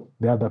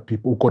other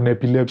people who got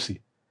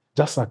epilepsy,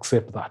 just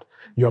accept that.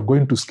 You are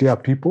going to scare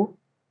people.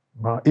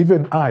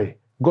 Even I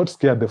got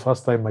scared the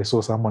first time I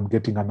saw someone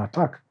getting an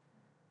attack.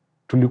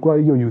 Tulikuwa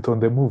hiyo youth on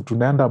the move.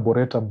 Tunaenda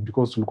Arboretum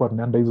because tulikuwa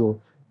tunaenda hizo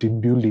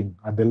team building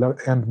at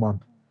the end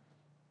month.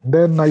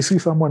 Then I see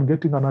someone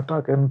getting an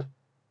attack and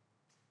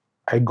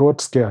I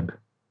got scared.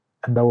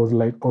 And I was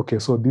like, okay,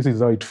 so this is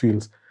how it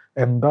feels.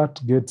 And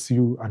that gets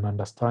you an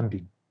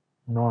understanding,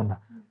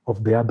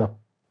 of the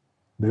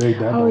way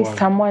the other How is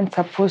someone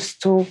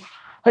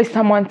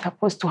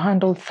supposed to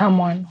handle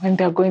someone when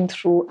they're going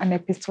through an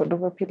episode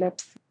of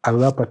epilepsy? At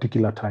that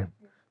particular time.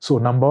 So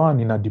number one,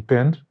 in a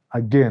depend,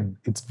 again,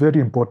 it's very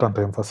important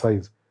to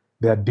emphasize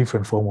there are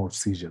different forms of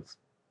seizures.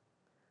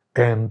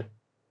 And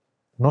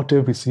not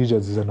every seizure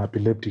is an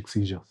epileptic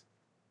seizure.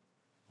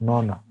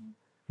 Unaona?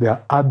 There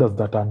are others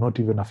that are not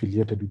even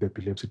affiliated with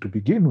epilepsy to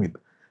begin with.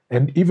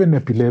 And even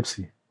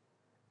epilepsy,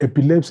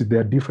 there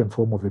are different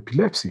forms of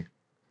epilepsy,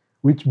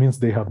 which means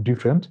they have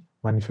different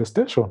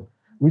manifestation,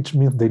 which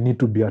means they need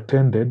to be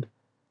attended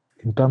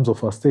in terms of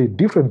first aid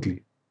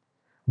differently.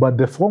 But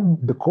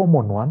the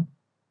common one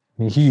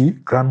ni hii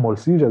grand mal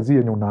seizures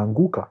yenye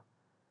unaanguka.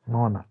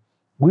 Unaona?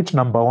 Which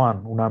number one,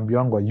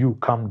 unaambiwangwa you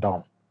calm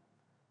down.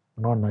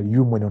 Unaona?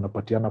 You mwenye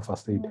unapatiana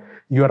first aid.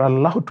 You are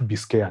allowed to be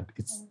scared.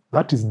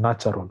 That is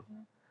natural.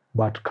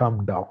 But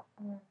calm down.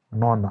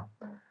 Unaona?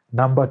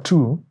 Number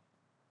two,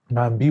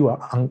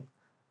 naambiwa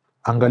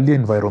angalia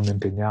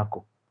environment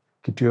yako.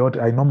 Kitu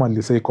yote, I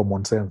normally say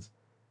common sense.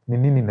 Ni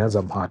nini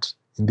inaweza mhurt?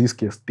 In this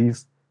case,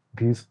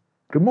 this.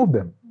 Remove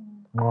them.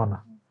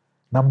 Unaona?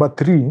 Number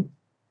three,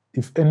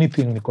 if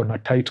anything, niko na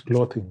tight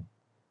clothing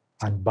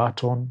and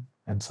button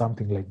and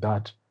something like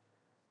that.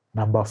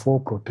 Number four,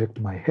 protect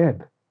my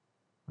head.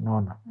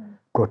 Unaona?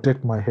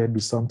 Protect my head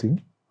with something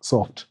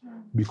soft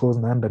because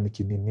naenda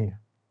nikininia.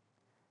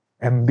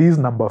 And this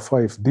number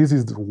five, this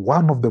is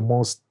one of the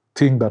most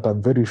thing that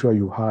I'm very sure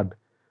you heard,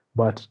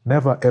 but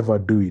never ever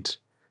do it.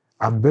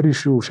 I'm very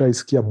sure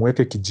ushaisikia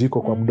mweke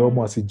kijiko kwa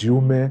mdomo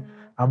asijiume.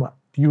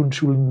 You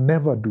should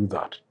never do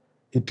that.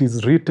 It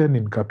is written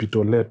in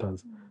capital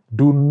letters.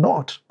 Do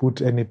not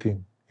put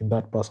anything in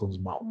that person's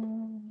mouth.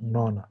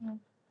 Unaona?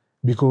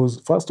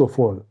 Because first of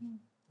all,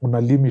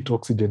 una limit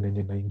oxygen yenye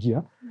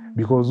inaingia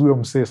because huyo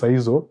msee saa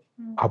hizo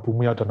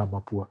hapumui hata na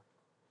mapua.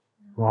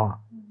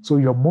 So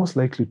you're most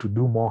likely to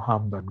do more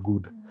harm than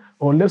good.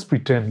 Or let's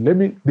pretend,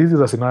 this is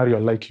a scenario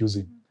I like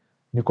using.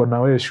 Niko na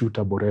wewe shoot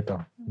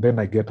arboretum, then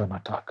I get an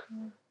attack.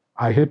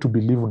 I hate to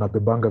believe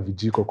unabebanga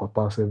vijiko kwa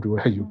pass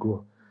everywhere you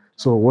go.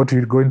 So what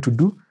you're going to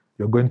do,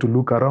 you're going to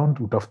look around,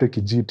 utafute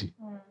kijiti.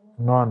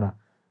 Unaona?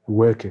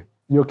 Uweke.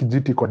 Hiyo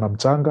kijiti iko na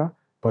mchanga,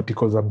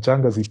 particles za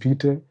mchanga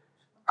zipite,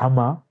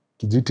 ama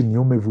kijiti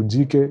niume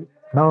vunjike.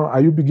 Now,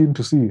 are you beginning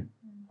to see?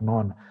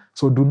 Unaona?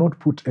 So do not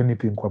put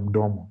anything kwa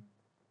mdomo.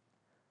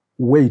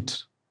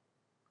 Wait.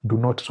 Do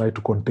not try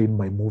to contain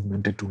my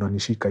movement. Eti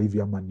unanishika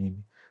hivi ama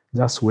nini.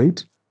 Just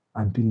wait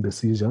until the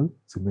seizure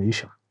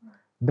zimeisha.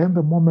 Then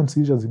the moment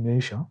seizure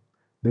zimeisha,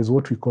 there's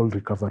what we call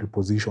recovery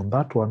position.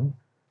 That one,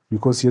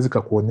 because siwezi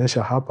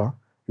kakuonyesha hapa,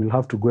 you'll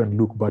have to go and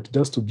look. But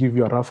just to give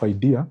you a rough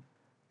idea,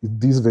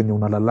 this venye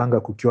unalalanga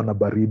kukiwa na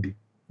baridi.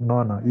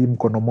 Unaona, hii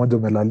mkono moja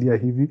umelalia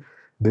hivi,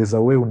 there's a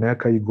way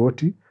unaweka hii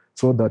goti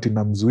so that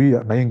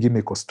inamzuia na hii ingine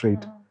iko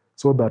straight.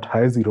 So that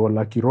haezi roll.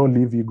 Akiroll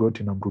hivi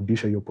goti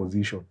inamrudisha hiyo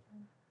position.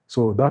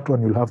 So that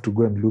one you'll have to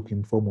go and look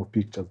in form of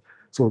pictures.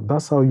 So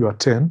that's how you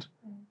attend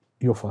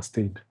your first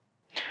aid.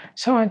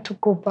 So I want to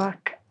go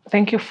back.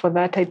 Thank you for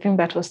that. I think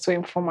that was so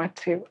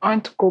informative. I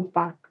want to go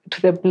back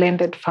to the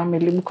blended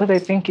family because I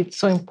think it's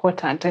so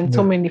important and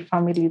so many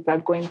families are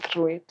going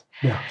through it.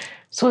 Yeah.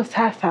 So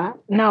Sasa,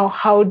 now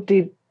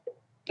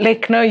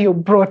now you're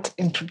brought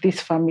into this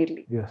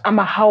family. Yes.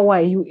 Ama, how were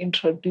you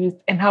introduced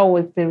and how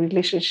was the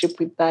relationship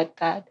with that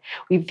dad,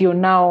 with your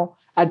now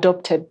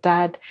adopted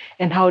dad,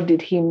 and how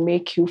did he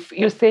make you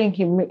you're saying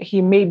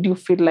he made you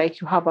feel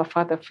like you have a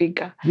father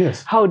figure.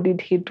 Yes. How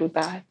did he do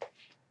that?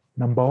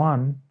 Number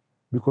one,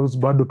 because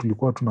bado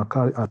tulikuwa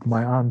tunakaa at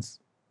my aunt's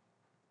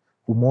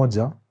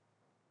umoja,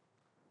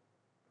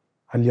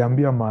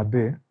 aliambia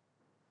madhe,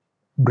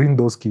 bring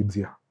those kids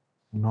here.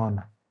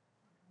 Unaona?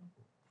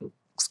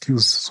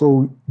 Excuse,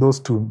 so those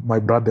two, my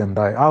brother and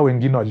I, hao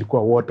wengine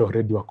walikuwa wote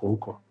already wako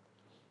huko.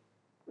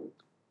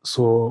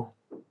 So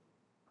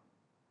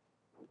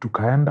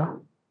tukaenda,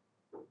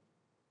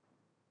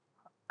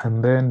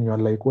 and then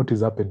you're like, what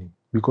is happening?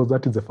 Because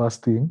that is the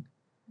first thing.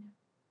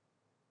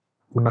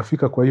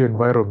 Unafika kwa hiyo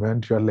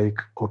environment, you're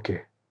like, okay,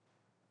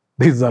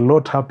 there's a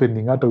lot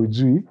happening, hata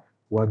ujui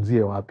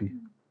uanzie wapi.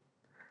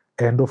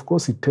 And of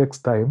course, it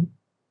takes time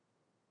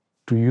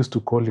to use to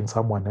calling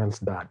someone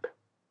else dad.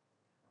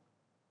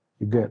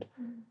 You get?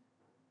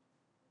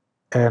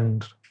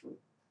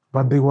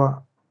 But they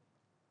were,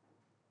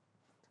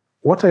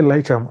 what I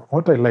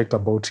liked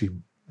about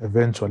him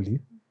eventually,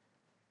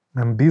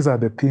 and these are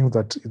the things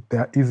that they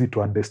are easy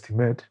to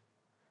underestimate.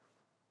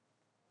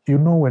 You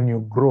know, when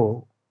you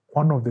grow,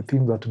 one of the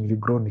things that you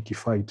grow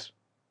nikifight,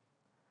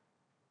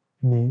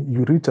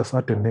 you reach a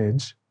certain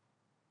age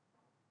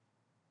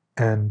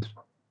and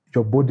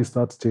your body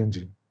starts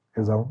changing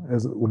as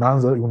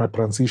una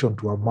transition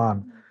to a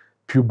man,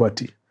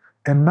 puberty.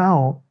 And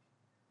now,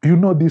 you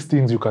know these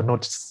things you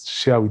cannot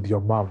share with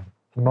your mom.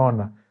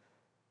 No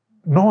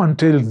one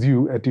tells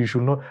you that you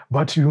should know,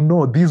 but you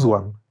know this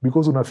one,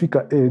 because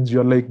unafika age,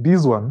 you're like,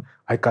 this one,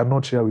 I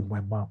cannot share with my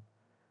mom.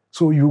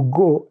 So you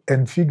go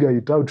and figure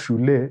it out,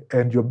 shule,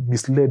 and you're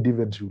misled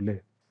even shule.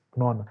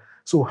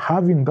 So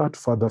having that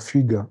father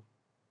figure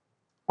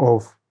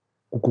of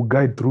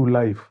kukuguide through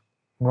life,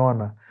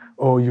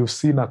 or you've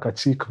seen a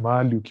kachik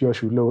mahali ukiwa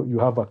shule, you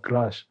have a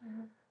crush,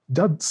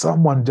 just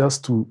someone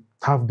just to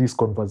have this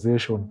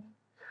conversation.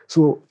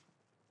 So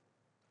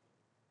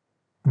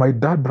my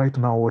dad right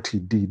now, what he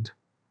did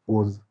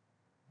was,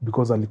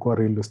 because alikuwa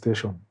railway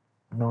station,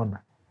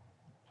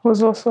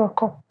 Was also a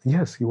cop.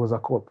 Yes, he was a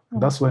cop.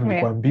 That's when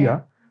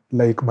nikwambia,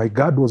 like my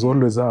guard was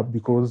always up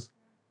because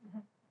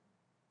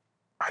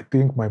I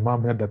think my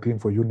mom had a thing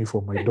for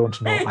uniform. I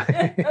don't know.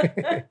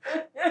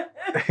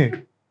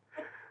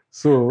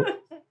 So,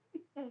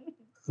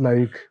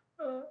 like,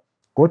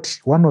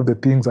 one of the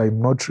things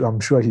I'm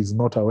sure he's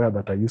not aware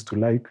that I used to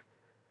like,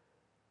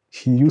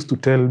 he used to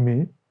tell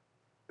me,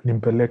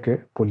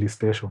 nimpeleke police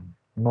station.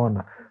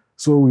 Nona.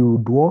 So we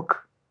would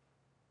walk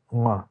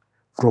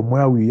from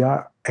where we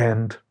are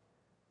and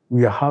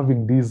we are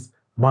having this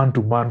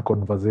man-to-man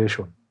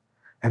conversation.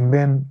 And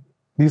then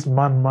this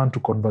man-to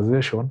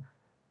conversation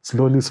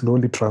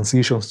slowly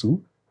transitions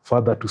to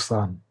father to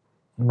son.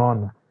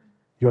 Nona.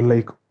 You're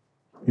like,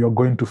 you're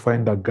going to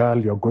find a girl,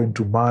 you're going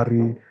to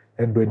marry,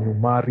 and when you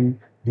marry,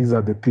 these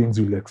are the things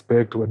you'll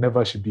expect.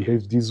 Whenever she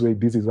behaves this way,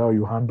 this is how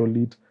you handle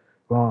it.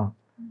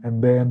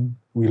 And then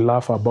we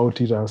laugh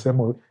about it.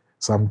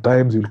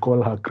 Sometimes you'll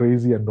call her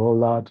crazy and all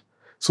that.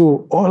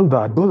 So all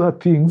that, those are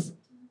things,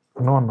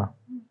 Nona.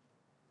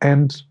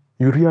 And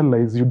you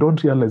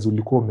don't realize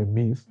ulikuwa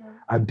umemiss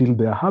until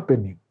they are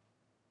happening.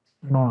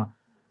 No.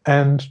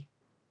 And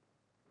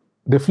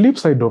the flip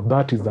side of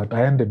that is that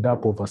I ended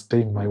up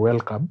overstaying my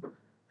welcome.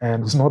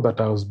 And it's not that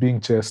I was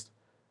being chased.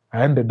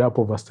 I ended up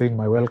overstaying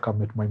my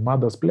welcome at my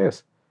mother's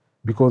place.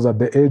 Because at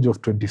the age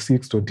of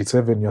 26,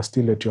 27, you're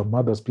still at your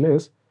mother's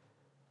place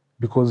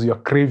because you're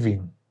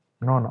craving.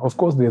 No. Of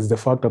course, there's the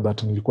factor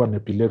that nilikuwa an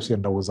epilepsy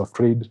and I was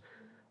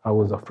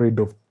afraid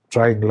of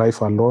trying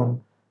life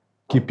alone,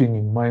 keeping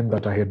in mind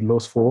that I had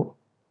lost four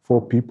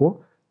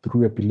people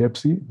through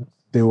epilepsy.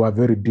 They were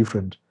very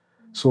different.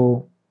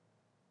 So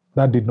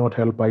that did not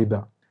help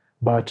either.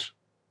 But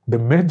the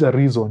major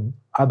reason,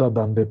 other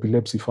than the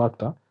epilepsy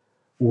factor,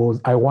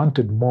 was I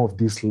wanted more of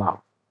this love.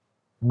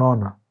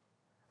 Nona.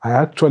 I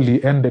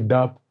actually ended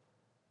up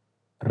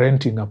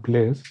renting a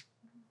place,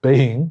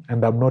 paying,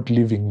 and I'm not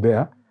living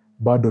there.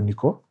 Bado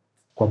niko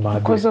kwa Magaya.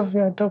 Because of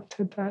your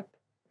adopted dad.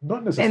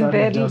 Not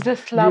necessarily and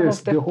just love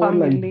of the whole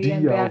family idea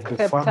and the of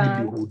the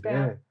acceptance.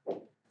 familyhood.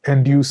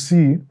 And you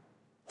see,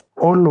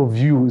 all of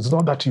you, it's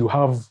not that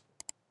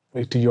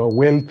you're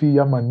wealthy,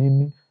 ama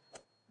nini.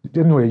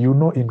 Anyway, you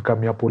know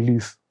income ya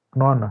police.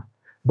 Nona.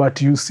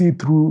 But you see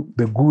through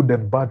the good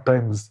and bad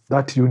times,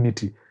 that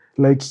unity.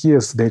 Like,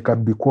 yes, there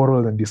can be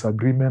quarrel and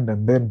disagreement,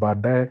 and then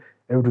baadaye,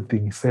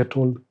 everything is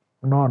settled.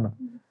 Nona.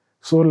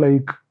 So,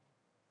 like,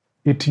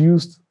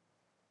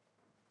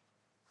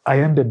 I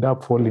ended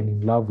up falling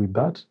in love with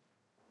that,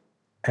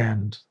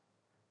 and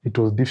it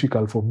was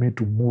difficult for me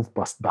to move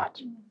past that.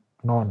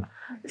 Nona.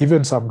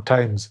 Even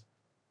sometimes,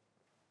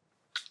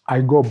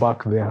 I go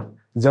back there.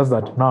 It's just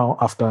that now,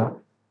 after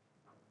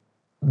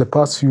the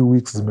past few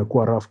weeks,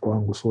 zimekuwa rough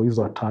kwangu, so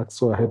hizo attacks,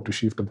 so I had to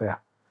shift there.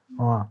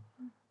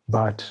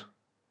 But,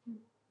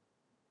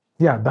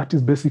 yeah, that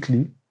is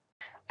basically...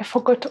 I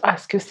forgot to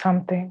ask you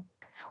something.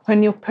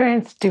 When your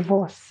parents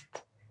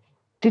divorced,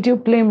 did you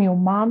blame your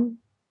mom?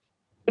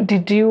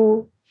 Did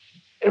you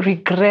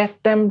regret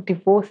them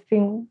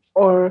divorcing?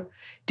 Or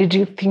did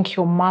you think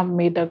your mom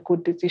made a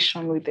good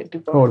decision with the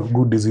divorce? Oh,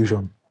 good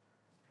decision.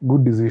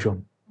 Good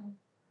decision.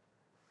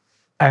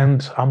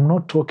 And I'm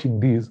not talking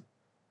this.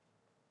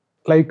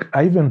 Like,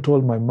 I even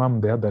told my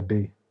mom the other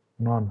day,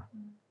 Nona.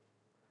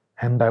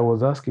 And I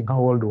was asking, how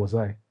old was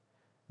I?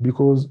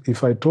 Because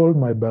if I told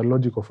my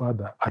biological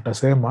father,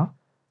 atasema,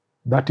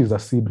 that is a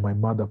seed my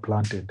mother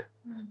planted,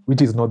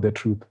 which is not the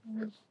truth.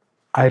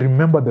 I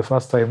remember the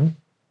first time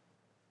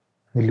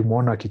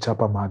nilimwona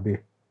akichapa madhe,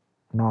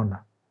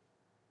 Nona.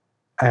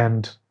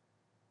 And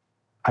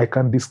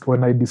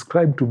when I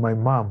described to my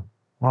mom,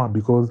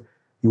 because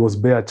he was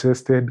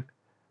bare-chested,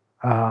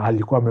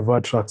 alikuwa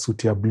amevaa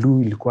tracksuit ya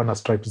blue, ilikuwa na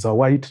stripes za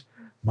white,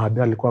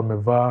 madhe alikuwa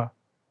amevaa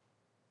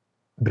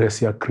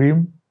dress ya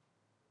cream,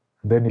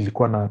 then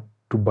ilikuwa na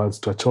two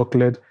bags to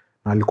chocolate,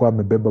 na alikuwa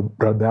amebeba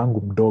brother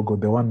yangu mdogo,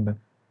 the one that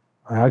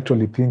I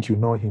actually think you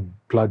know him,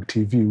 Plug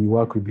TV, we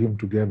work with him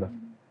together.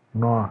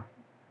 No.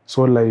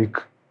 So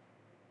like,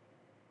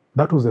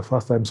 that was the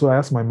first time. So I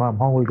asked my mom,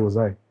 how old was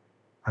I?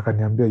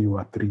 Akaniambia, you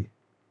were 3.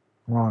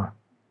 No.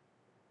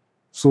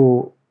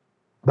 So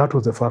that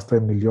was the first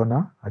time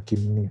niliona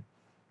akimni.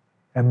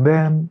 And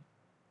then,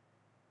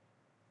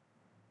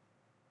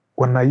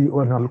 when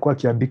alikuwa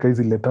akiandika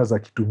hizi letters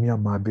akitumia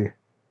madhe,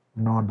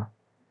 unaona,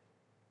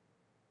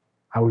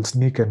 I will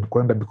sneak and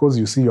kwenda, because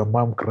you see your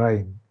mom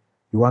crying,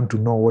 you want to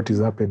know what is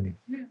happening.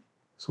 Yeah.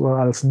 So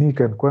I'll sneak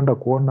and kwenda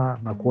kuona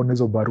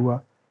hizo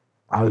barua.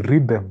 I'll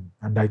read them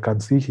and I can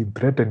see him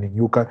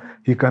threatening.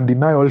 He can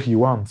deny all he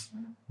wants,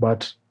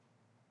 but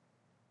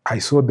I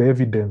saw the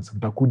evidence.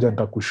 Nitakuja,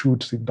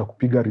 nitakushoot,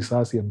 nitakupiga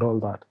risasi and all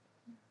that.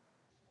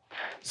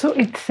 So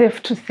it's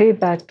safe to say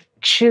that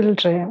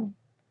children,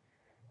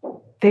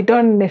 they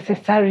don't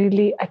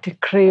necessarily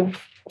crave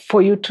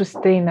for you to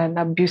stay in an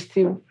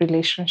abusive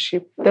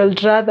relationship. They'll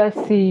rather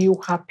see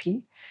you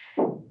happy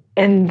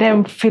and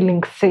them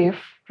feeling safe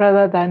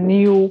rather than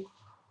you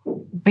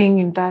being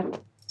in that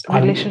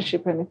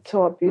relationship and it's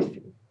so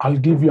abusive. I'll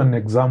give you an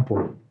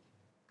example,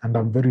 and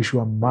I'm very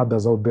sure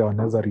mothers out there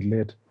wanaweza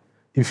relate.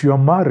 If you are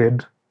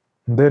married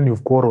and then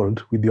you've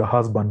quarreled with your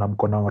husband na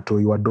mko na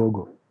watoi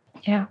wadogo.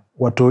 Yeah.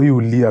 Watoi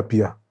ulia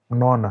pia,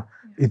 unaona.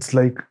 It's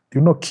like,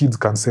 you know, kids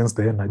can sense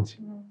the energy.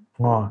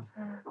 Unaona.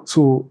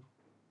 So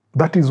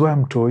that is why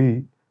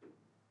mtoi,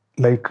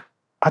 like,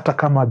 hata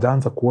kama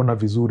hajaanza kuona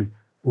vizuri,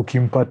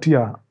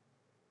 ukimpatia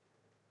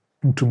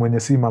mtu mwenye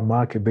si mama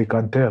yake, they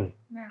can tell.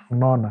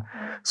 Unaona.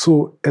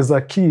 So as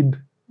a kid,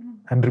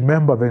 and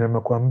remember venye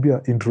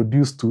nimekuambia,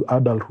 introduced to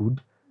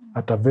adulthood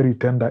at a very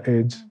tender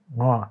age,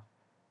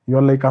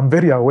 you're like, I'm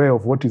very aware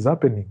of what is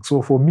happening.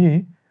 So for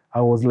me,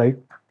 I was like,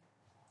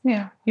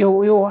 yeah, you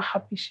were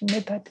happy she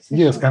made that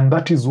decision. Yes, and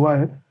that is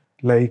why,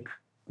 like,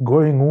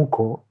 going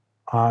huko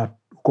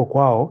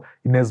kwao,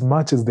 in as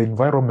much as the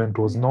environment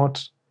was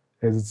not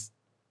as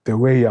the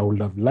way I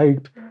would have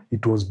liked,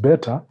 it was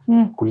better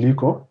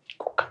kuliko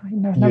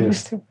in an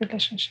abusive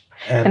relationship.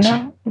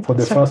 And for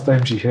the first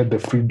time, she had the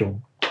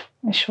freedom.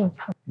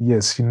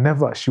 Yes,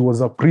 she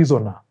was a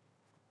prisoner.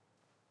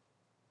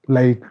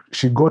 Like,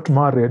 she got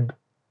married,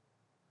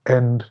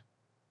 and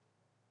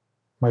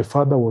my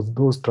father was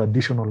those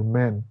traditional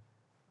men.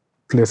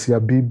 Place ya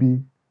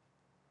bibi,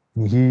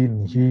 ni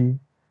hii.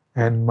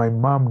 And my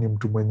mom ni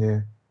mtu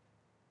mwenye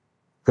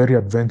very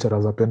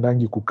adventurous,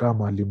 apendangi kukaa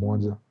mahali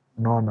moja.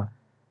 Unaona?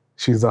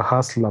 She's a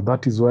hustler.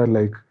 That is why,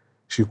 like,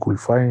 she could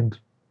find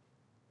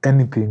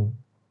anything,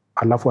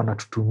 alafu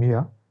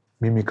anatutumia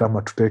mimi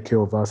kama to take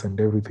care of us and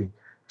everything.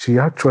 She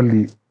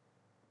actually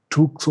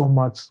took so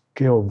much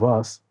care of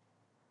us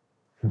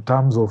in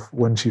terms of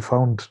when she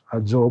found a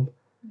job.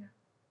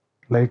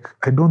 Like,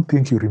 I don't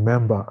think you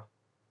remember,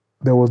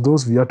 there was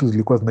those viatu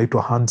zilikuwa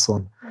zinaitwa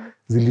Hanson.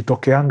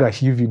 Zilitokeanga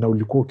hivi na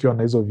ulikuwa ukiwa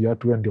na hizo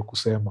viatu wewe ndio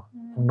kusema.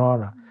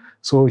 Unaona?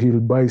 So she'll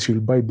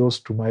buy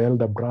those to my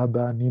elder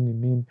brother,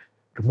 nini.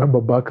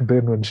 Remember back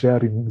then when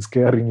sharing is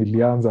caring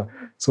ilianza,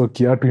 so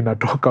kiatu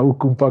inatoka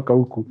huku mpaka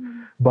huku.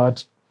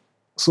 But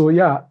so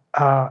yeah,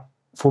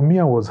 for me,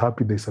 I was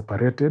happy they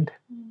separated.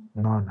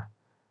 Unaona?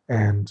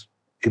 And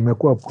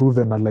imekuwa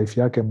proven na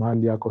life yake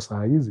mahali yako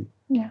saa hizi.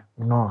 Yeah.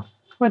 Unaona?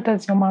 What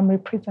does your mom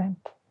represent?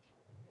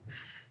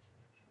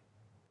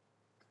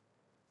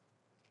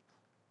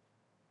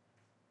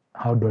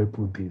 How do I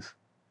put this?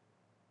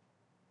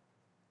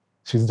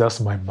 She's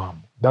just my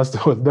mom. That's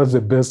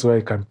the best way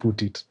I can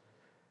put it.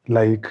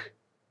 Like,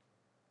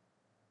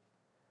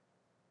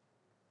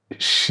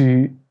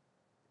 she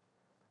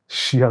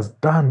has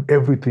done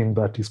everything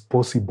that is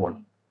possible.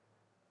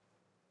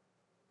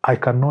 I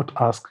cannot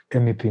ask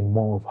anything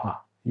more of her.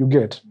 You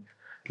get?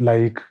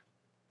 Like,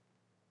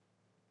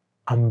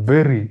 I'm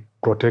very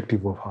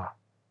protective of her.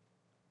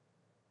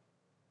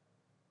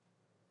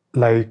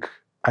 Like,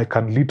 I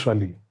can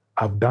literally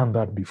have done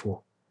that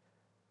before.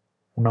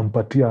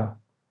 Unampatia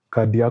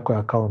kadi yako ya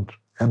account,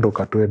 endo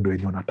katoe ndo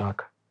yenye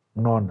unataka.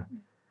 Unaona?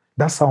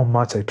 That's how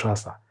much I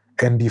trust her.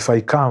 And if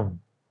I come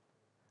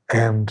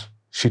and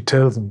she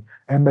tells me,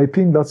 and I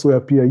think that's where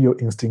pia hiyo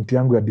instinct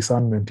yangu ya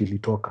discernment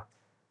ilitoka.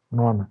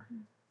 Unaona?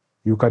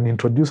 You can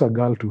introduce a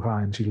girl to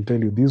her and she'll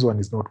tell you, this one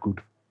is not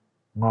good.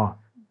 No.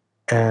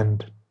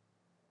 And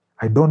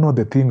I don't know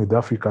the thing with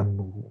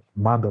African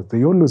mothers.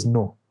 They always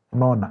know.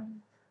 Unaona?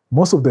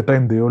 Most of the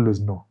time they always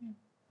know.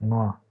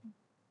 No.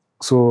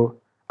 So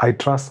I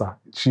trust her.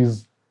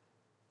 She's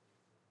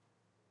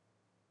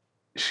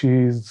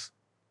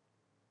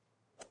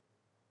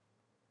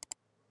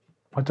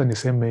wacha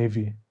niseme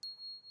hivi,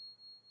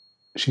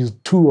 she's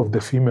two of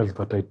the females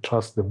that I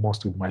trust the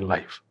most with my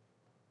life.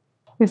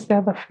 Who's the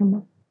other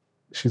female?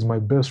 She's my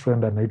best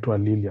friend, anaitwa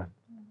Lilian.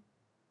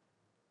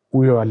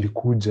 Huyo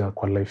alikuja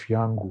kwa life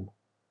yangu.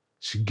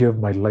 She gave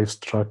my life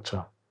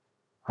structure.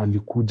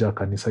 Alikuja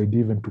akanisaidia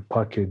even to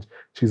package.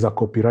 She's a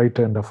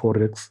copywriter and a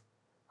forex.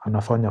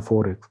 Anafanya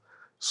forex.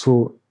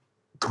 So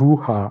through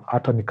her,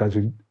 hata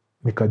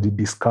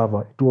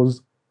nikajidiscover. It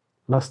was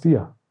last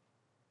year.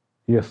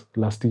 Yes,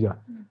 last year.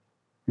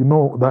 You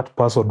know, that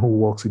person who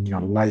walks in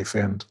your life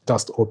and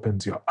just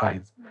opens your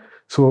eyes.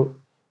 So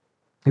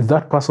if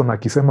that person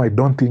akisema, I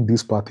don't think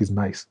this path is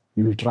nice,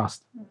 you will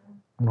trust.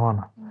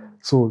 Unaona?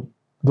 So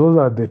those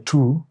are the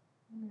two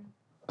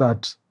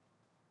that,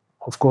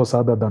 of course,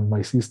 other than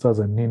my sisters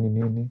and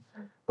nini,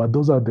 but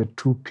those are the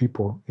two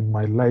people in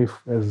my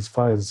life as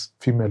far as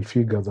female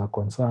figures are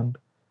concerned.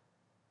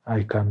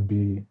 I can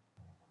be,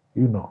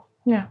 you know.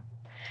 Yeah.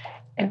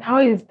 And how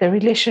is the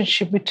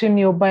relationship between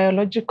your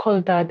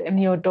biological dad and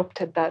your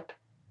adopted dad?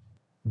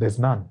 There's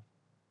none.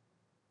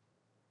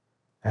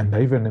 And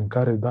I even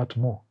encourage that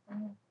more.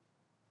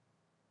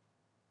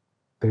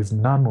 There's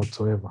none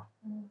whatsoever.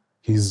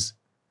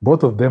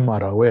 Both of them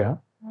are aware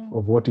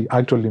of what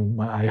I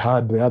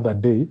heard the other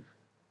day.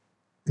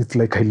 It's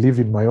like I live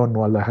in my own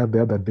world. I heard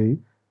the other day,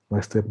 my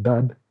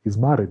stepdad is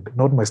married.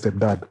 Not my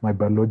stepdad, my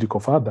biological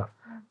father.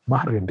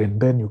 Married.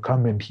 And then you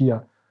come and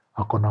hear,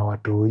 akona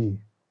watoi.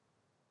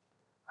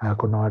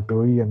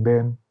 And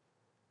then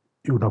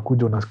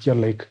unakuja unasikia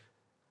like,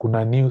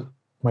 kuna new,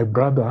 my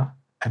brother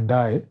and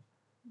I,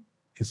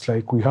 it's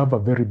like we have a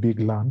very big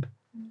land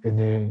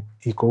enye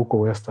iko huko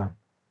Western.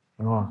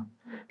 You know?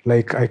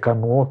 Like I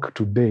can walk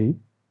today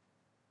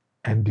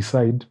and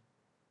decide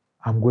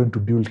I'm going to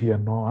build here,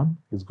 no one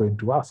is going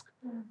to ask.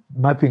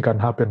 Nothing can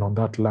happen on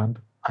that land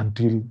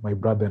until my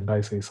brother and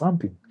I say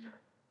something.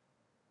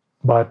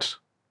 But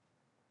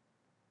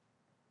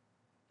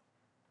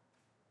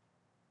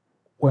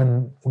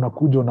when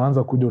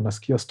unaanza kuja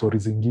unasikia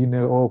stories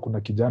zingine,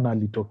 kuna kijana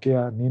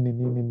alitokea,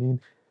 nini.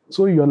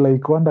 So you're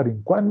like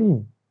wondering,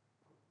 kwani,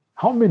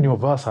 how many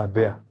of us are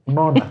there?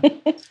 Unaona?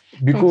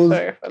 Because, I'm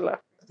sorry for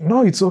laughing.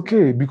 No, it's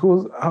okay.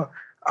 Because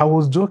I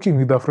was joking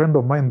with a friend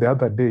of mine the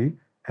other day,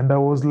 and I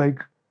was like,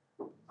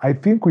 I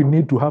think we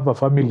need to have a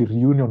family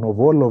reunion of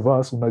all of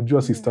us.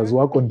 Unajua sisters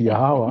wako ndia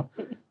hawa,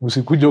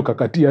 usikuja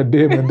ukakatia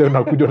dem, and then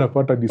unakuja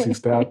unapata ni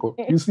sister yako.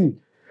 You see,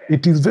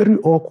 it is very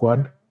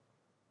awkward.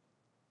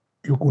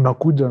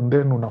 Unakuja and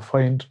then una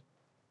find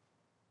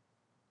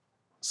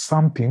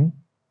something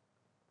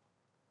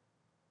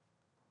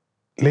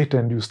later,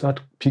 and you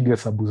start piga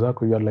hesabu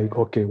zako. You are like,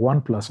 okay,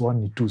 1 +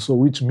 1 is 2. So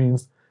which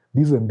means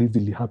this and this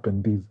will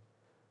happen this.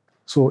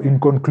 So in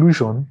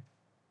conclusion,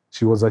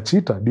 she was a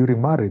cheater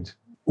during marriage.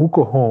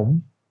 Uko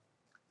home,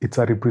 it's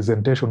a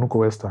representation, uko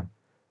Western,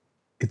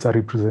 it's a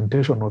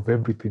representation of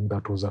everything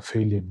that was a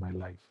failure in my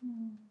life.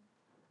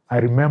 I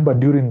remember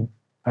during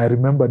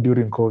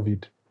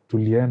COVID,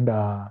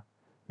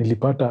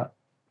 nilipata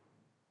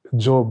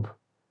job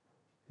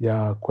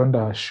ya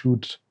kwenda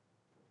shoot,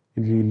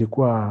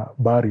 ilikuwa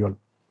burial.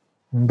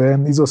 And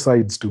then hizo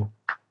sides too.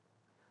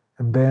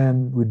 And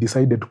then we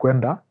decided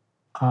kwenda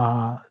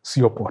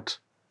Seaport.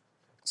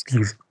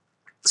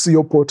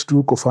 Seaport tu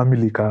uko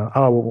family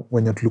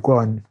wenye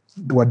tulikuwa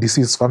wa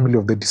deceased, family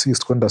of the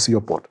deceased, kwenda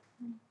Seaport.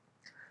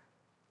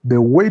 The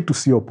way to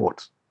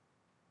Seaport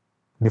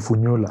ni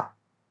Funyula.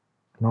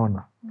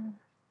 Naona?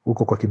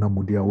 Uko kwa kina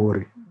Mudia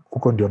Wori.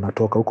 Uko ndio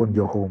natoka, uko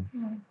ndio home.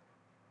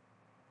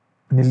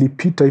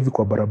 Nilipita hivi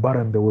kwa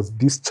barabara, and there was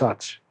this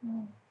church.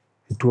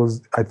 It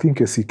was, I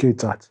think, a CK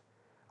church.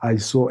 I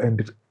saw,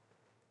 and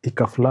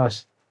ika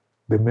flash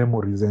the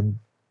memories, and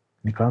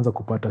nikaanza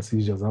kupata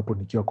seizures hapo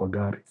nikiwa kwa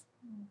gari.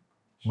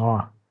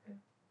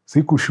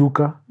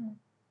 Sikushuka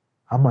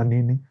ama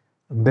nini.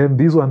 And then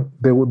this one,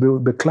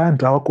 the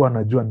client hawakuwa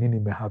anajua nini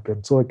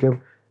imehappen. So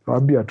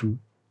akawambia tu,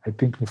 I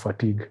think ni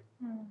fatigue.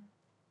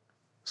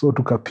 So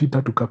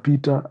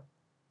tukapita.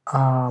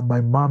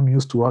 My mom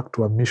used to work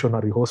to a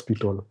missionary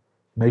hospital,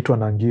 naitwa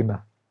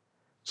Nangina.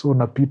 So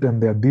napita,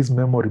 and there are this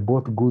memory,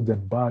 both good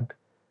and bad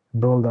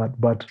and all that.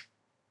 But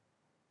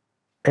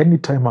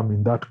anytime I'm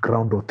in that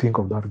ground or think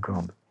of that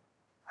ground,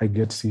 I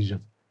get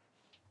seizures.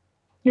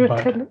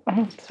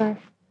 Sorry.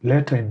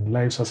 Later in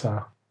life,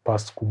 sasa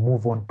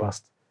move on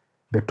past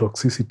the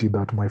toxicity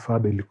that my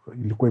father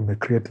ilikuwa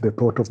imecreate the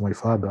thought of my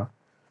father.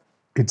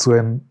 It's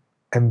when,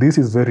 and this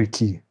is very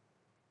key,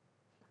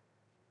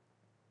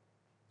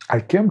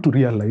 I came to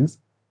realize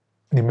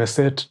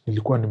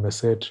nilikuwa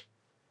nimeset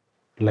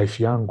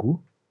life yangu,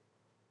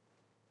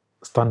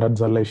 standards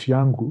za life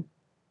yangu,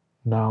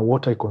 na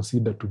what I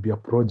consider to be a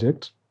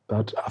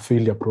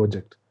failed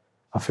project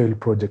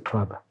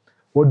rather.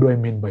 What do I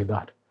mean by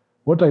that?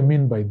 What I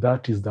mean by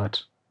that is that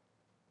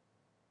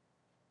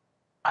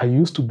I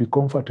used to be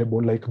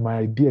comfortable, like my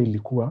idea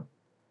ilikuwa,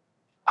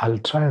 I'll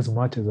try as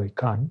much as I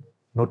can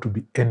not to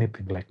be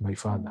anything like my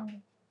father.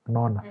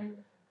 Unaona?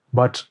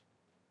 But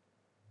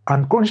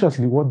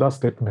unconsciously, what that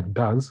statement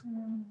does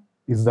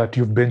is that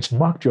you've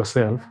benchmarked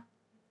yourself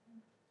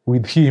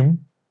with him,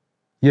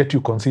 yet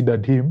you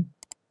considered him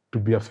to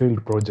be a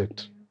failed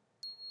project.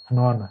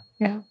 Unaona?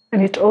 Yeah.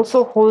 And it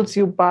also holds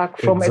you back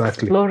from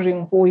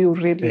exploring who you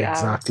really are.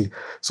 Exactly.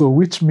 So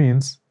which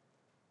means,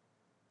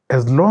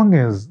 as long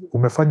as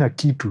umefanya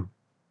kitu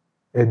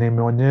enye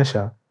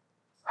imeonyesha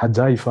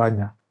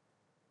hajaifanya,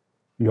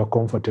 you are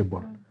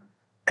comfortable.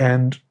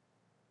 And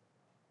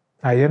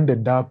I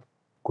ended up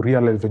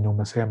kurealize venye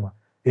umesema,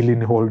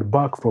 ilini hold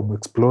back from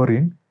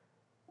exploring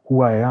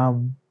who I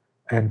am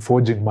and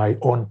forging my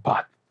own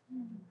path.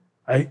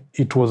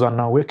 It was an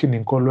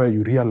awakening call where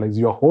you realize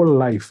your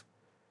whole life,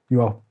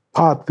 your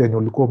path yenye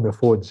ulikuwa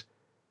umeforge,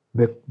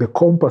 the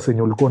compass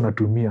yenye ulikuwa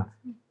unatumia,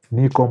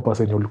 ni compass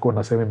yenye ulikuwa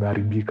unasema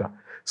imeharibika.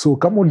 So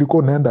kama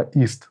ulikuwa unaenda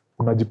east,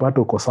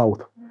 unajipata uko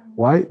south.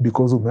 Why?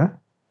 Because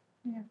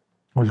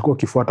ulikuwa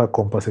ukifuata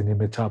compass yenye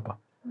imechapa.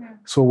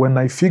 So when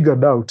I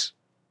figured out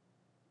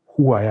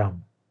who I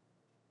am,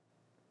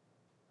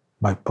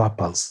 my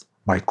purpose,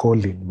 my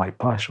calling, my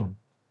passion,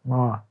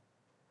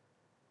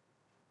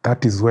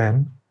 that is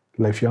when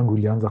life yangu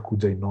ilianza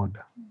kuja in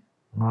order.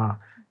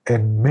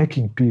 And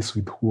making peace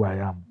with who I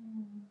am.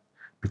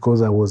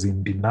 Because I was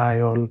in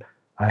denial,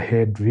 I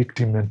had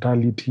victim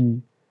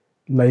mentality.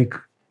 Like,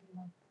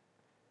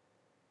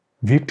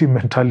 victim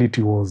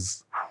mentality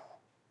was,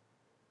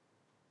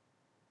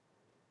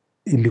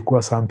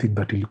 ilikuwa something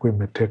that ilikuwa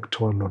imetake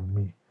toll on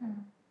me.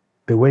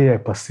 The way I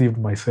perceived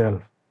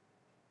myself,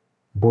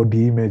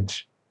 body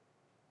image,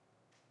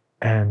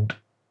 and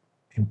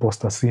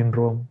imposter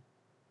syndrome.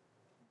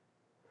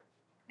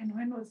 And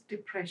when was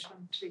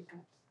depression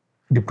triggered?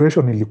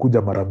 Depression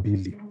ilikuja mara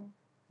mbili.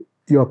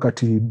 Hiyo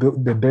wakati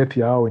the death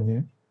ya hao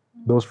wenye,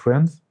 those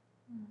friends.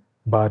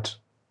 But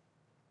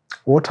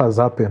what has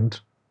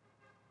happened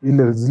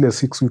zile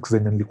 6 weeks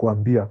zenye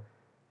nilikuambia,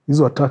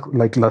 hizo attack,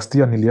 like last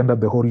year nilienda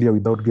the whole year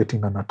without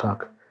getting an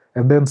attack,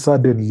 and then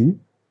suddenly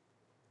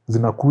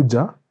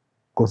zinakuja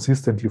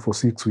consistently for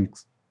 6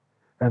 weeks.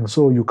 And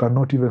so you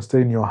cannot even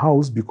stay in your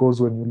house,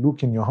 because when you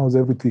look in your house,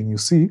 everything you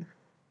see,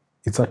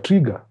 it's a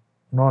trigger,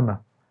 unaona,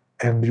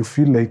 and you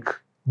feel like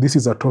this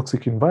is a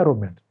toxic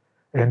environment,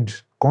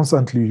 and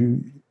constantly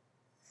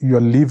you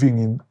are living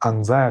in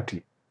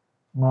anxiety.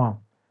 No.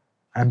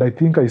 And I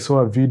think I saw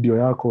a video,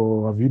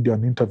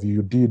 an interview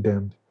you did,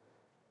 and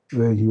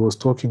he was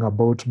talking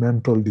about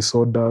mental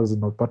disorders,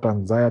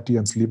 anxiety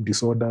and sleep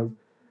disorders.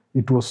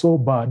 It was so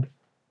bad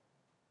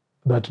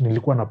that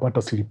nilikuwa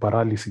napata sleep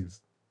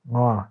paralysis.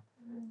 No.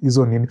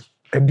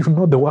 And you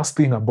know the worst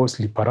thing about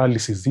sleep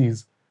paralysis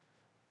is,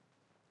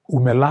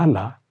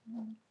 umelala,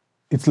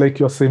 it's like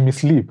you're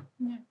semi-sleep.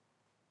 Yeah.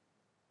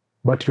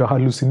 But you're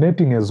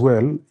hallucinating as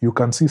well. You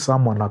can see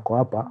someone ako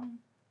hapa,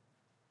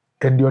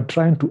 and you're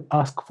trying to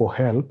ask for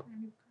help,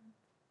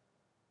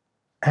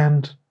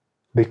 and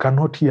they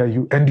cannot hear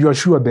you, and you are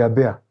sure they are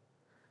there.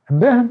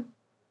 And then,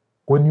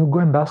 when you go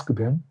and ask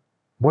them,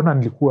 mbona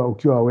nilikuwa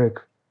ukiwa awake,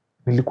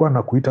 nilikuwa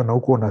nakuita na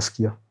huko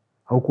unasikia,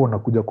 haukuwa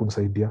unakuja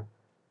kunisaidia.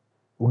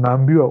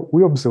 Unaambiwa,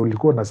 huyo mse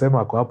ulikuwa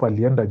unasema ako hapa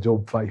alienda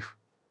job 5.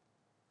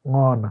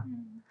 Unaona?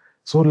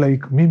 So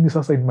like, mimi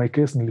sasa in my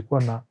case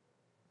nilikuwa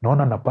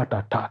naona napata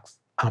attacks.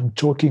 I'm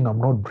choking, I'm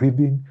not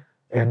breathing,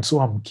 and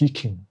so I'm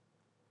kicking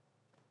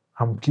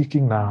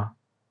na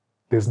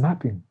there's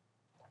nothing.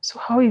 So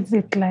how is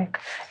it like?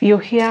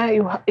 You're here,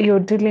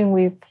 you're dealing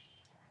with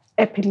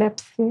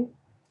epilepsy,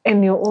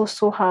 and you're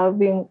also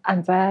having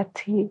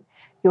anxiety,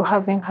 you're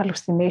having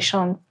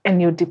hallucinations,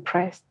 and you're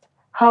depressed.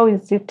 How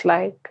is it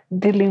like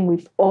dealing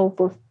with all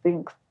those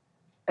things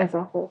as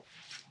a whole?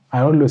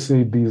 I always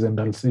say this, and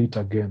I'll say it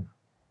again.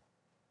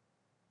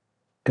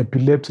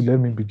 Epilepsy, let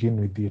me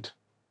begin with it.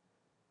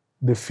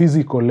 The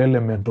physical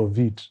element of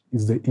it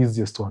is the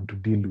easiest one to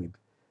deal with,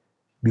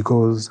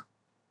 because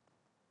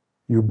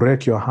you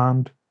break your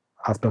hand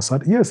after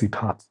yes, it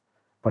hurts,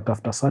 but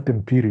after a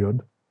certain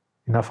period,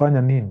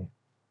 inafanya nini?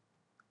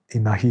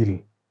 Ina heal.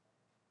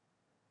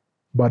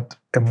 But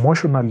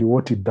emotionally,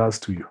 what it does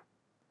to you,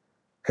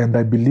 and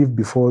I believe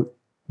before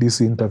this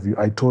interview,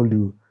 I told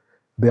you,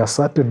 there are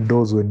certain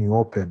doors when you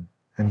open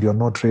and you're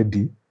not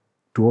ready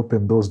to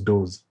open those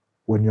doors,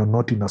 when you're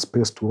not in a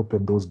space to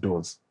open those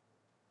doors.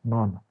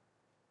 None.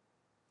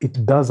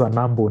 It does a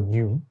number on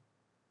you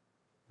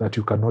that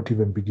you cannot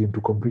even begin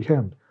to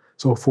comprehend.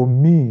 So for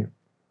me,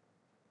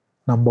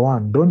 number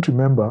one, don't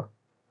remember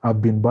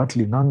I've been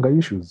battling anger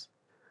issues.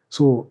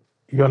 So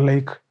you're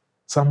like,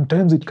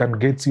 sometimes it can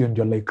get you and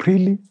you're like,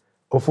 really?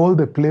 Of all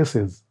the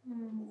places,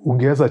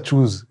 ungeweza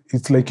choose.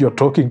 It's like you're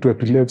talking to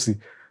epilepsy.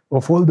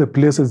 Of all the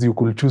places you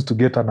could choose to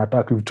get an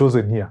attack, you've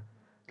chosen here.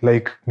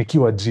 Like,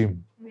 nikiwa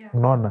gym.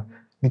 Unaona?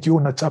 Nikiwa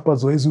unachapa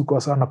zoezi uko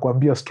sana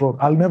kuambia strong.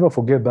 I'll never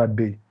forget that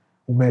day.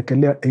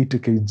 Umeekelea 80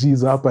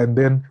 kgs hapa, and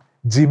then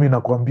gym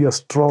inakuambia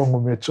strong,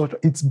 umechocha.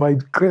 It's by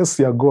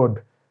grace ya God.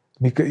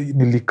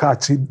 Nilikaa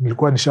chini,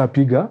 nilikuwa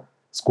nishapiga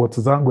squats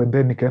zangu, and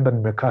then nikaenda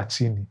nimekaa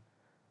chini.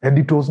 And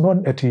it was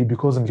not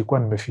because nilikuwa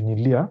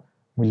nimefinyilia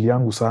mwili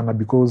yangu sana,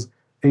 because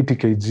 80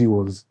 kg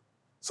was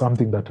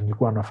something that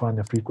nilikuwa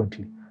nafanya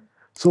frequently.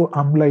 So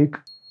I'm like,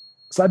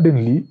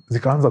 suddenly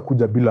zikaanza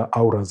kuja bila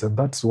auras, and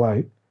that's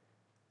why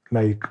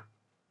like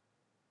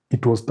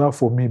it was tough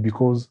for me,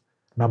 because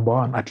number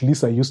one, at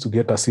least I used to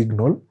get a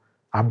signal,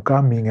 I'm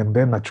coming, and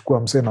then nachukua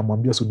mse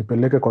namwambia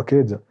sunipeleke kwa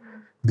keja.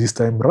 This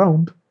time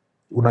round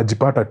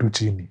unajipata tu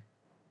chini.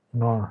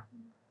 No.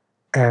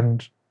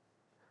 And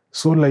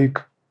so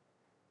like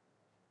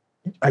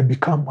I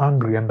become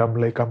angry, and I'm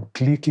like, I'm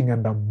clicking,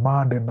 and I'm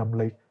mad, and I'm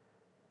like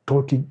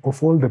talking.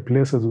 Of all the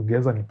places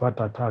ungeweza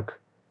nipata attack,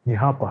 ni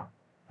hapa.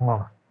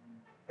 No.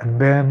 And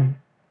then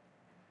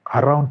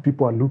around,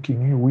 people are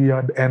looking you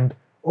weird, and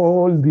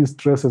all these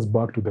stresses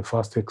back to the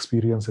first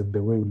experience and the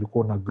way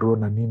ulikuwa na grow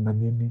na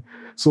nini.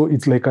 So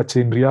it's like a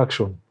chain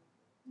reaction.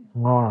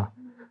 No.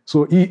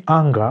 So hii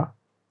anger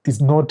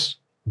is not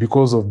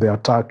because of the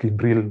attack in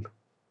real.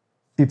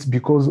 It's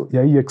because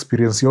ya hii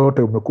experience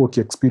yote umekuwa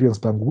uki-experience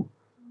tangu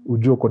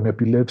ujue uko na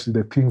epilepsy,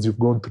 the things you've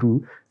gone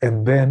through,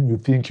 and then you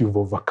think you've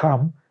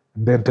overcome,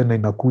 and then tena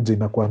inakuja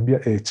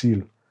inakuambia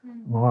chill.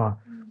 No.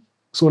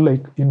 So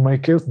like in my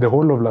case, the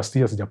whole of last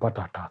year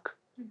sijapata attack.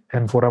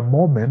 And for a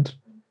moment,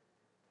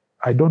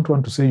 I don't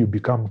want to say you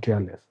become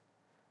careless,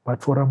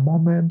 but for a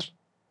moment,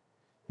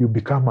 you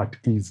become at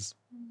ease.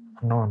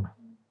 No.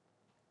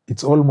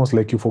 It's almost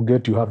like you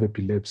forget you have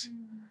epilepsy.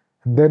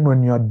 And then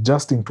when you're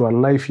adjusting to a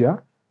life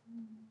here,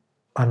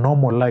 a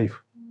normal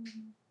life,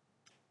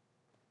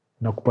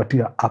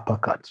 nakupatia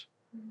uppercut.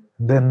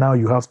 And then now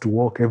you have to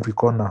walk every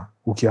corner.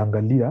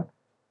 Ukiangalia,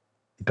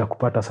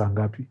 itakupata saa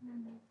ngapi?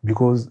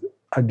 Because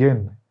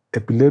again,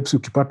 epilepsy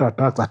ukipata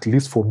attacks, at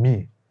least for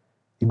me,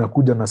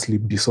 inakuja na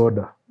sleep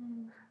disorder.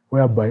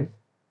 Whereby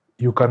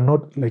you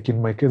cannot, like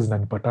in my case,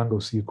 nanipatanga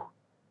usiku.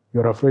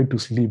 You're afraid to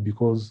sleep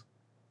because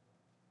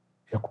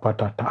ya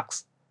kupata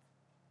attacks.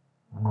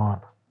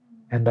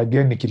 And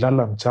again,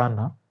 nikilala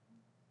mchana,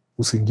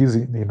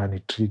 usingizi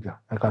inanitrigger.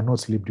 I cannot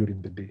sleep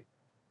during the day.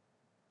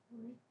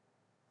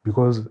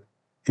 Because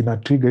in a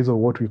trigger is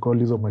what we call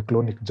hizo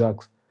myoclonic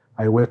jerks.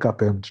 I wake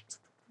up and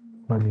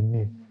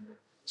manini.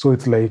 So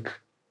it's like,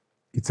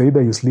 it's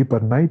either you sleep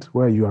at night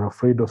where you are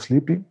afraid of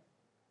sleeping,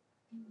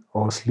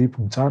 or sleep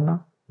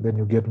mchana, then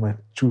you get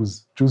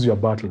choose your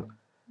battle.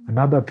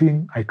 Another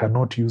thing, I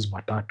cannot use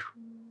matatu.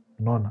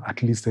 None,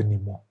 at least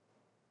anymore.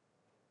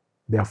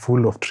 They are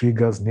full of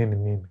triggers,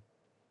 nini.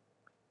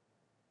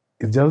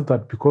 It's just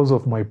that because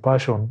of my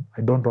passion,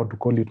 I don't want to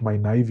call it my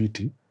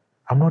naivety,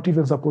 I'm not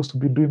even supposed to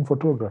be doing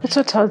photography. That's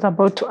what I was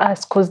about to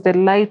ask, because the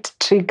light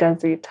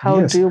triggers it.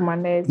 How do you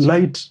manage?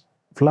 Light,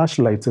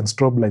 flashlights and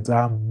strobe lights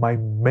are my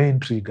main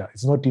trigger.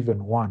 It's not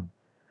even one.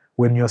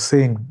 When you're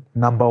saying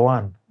number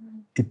one,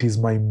 it is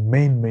my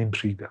main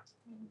trigger.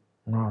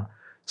 No.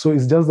 So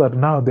it's just that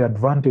now the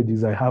advantage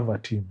is I have a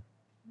team.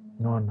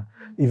 No.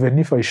 Even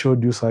if I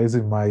showed you size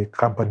in my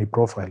company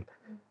profile,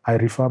 I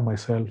refer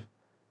myself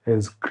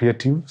as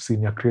creative,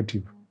 senior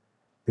creative.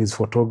 There's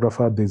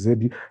photographer, there's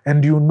editor.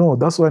 And you know,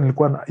 that's why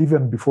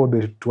even before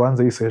the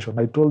tuanze session,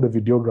 I told the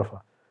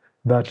videographer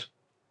that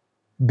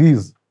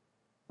this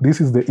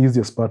is the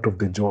easiest part of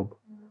the job.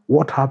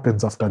 What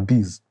happens after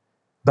this?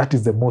 That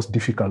is the most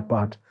difficult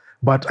part.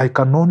 But I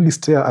can only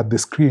stare at the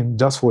screen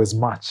just for as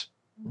much.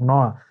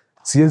 No.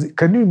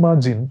 Can you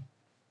imagine?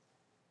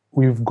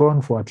 We've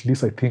gone for at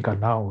least, I think,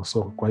 an hour or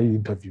so kwa hii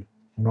interview.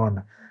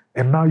 No.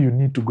 And now you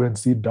need to go and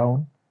sit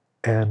down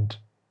and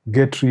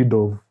get rid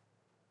of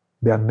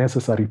the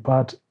unnecessary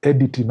part,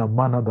 edit in a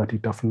manner that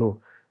it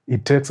flow.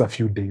 It takes a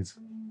few days.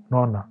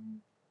 No.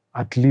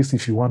 At least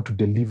if you want to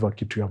deliver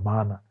kitu ya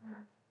maana.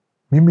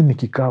 Mimi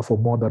nikikaa for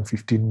more than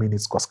 15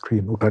 minutes kwa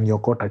screen,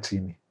 utaniokota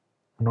chini.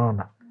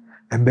 Unaona?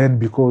 And then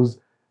because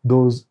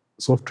those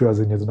softwares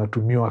zenye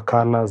zinatumiwa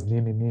colors,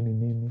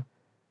 nini.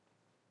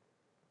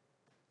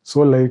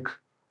 So like,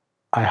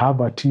 I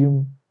have a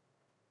team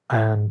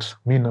and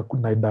me na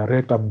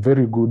direct, I'm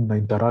very good na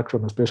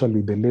interaction, especially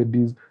with the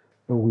ladies,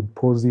 with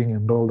posing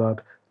and all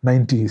that.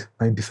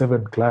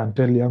 97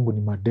 clientele yangu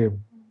ni madem.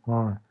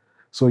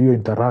 So your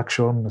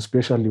interaction,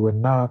 especially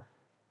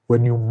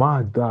when you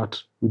merge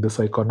that with the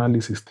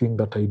psychoanalysis thing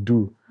that I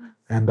do,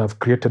 and I've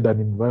created an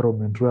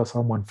environment where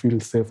someone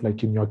feels safe,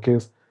 like in your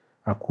case,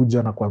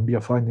 akuja na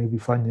kuambia fanya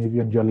hivi,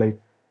 and you're like,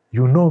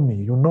 you know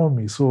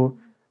me. So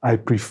I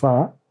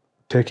prefer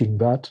taking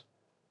that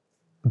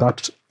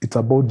it's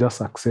about just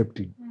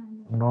accepting,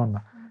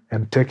 unaona,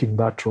 and taking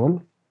that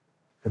role,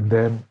 and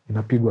then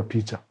inapigwa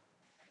picha.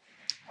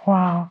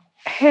 Wow.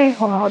 Hey,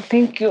 wow,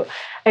 thank you.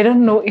 I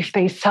don't know if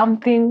there is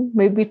something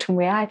maybe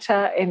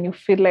tumeacha and you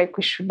feel like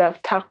we should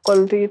have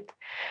tackled it,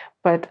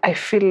 but I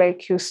feel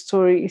like your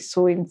story is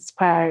so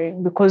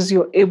inspiring because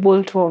you're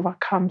able to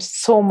overcome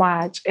so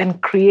much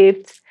and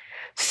create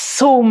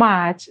so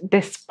much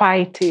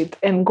despite it,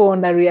 and go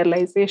on a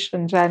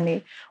realization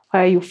journey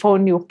where you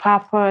found your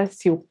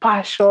purpose, your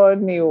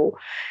passion,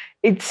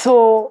 it's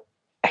so,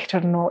 I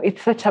don't know,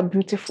 it's such a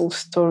beautiful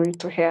story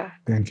to hear.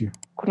 Thank you.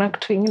 Kuna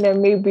kitu ingine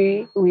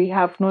maybe we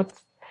have not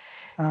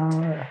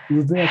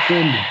is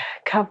there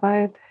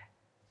covered.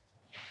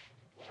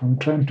 I'm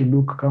trying to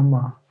look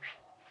kama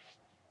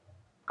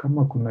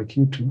kuna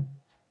kitu.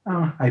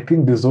 I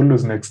think there's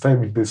always next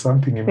time if there's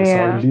something in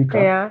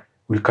Saulika,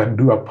 we can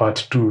do a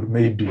part 2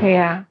 maybe.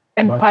 Yeah,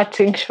 and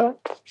parting shot.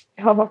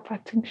 You have a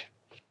parting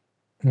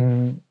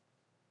shot.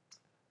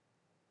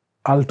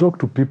 I'll talk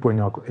to people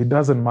it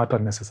doesn't matter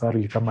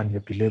necessarily kama ni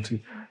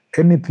epilepsy.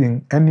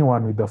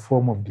 Anyone with a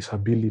form of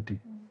disability.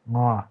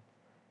 No.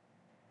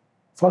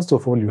 First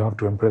of all, you have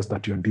to embrace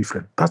that you're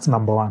different. That's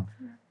number one.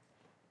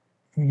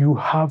 You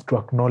have to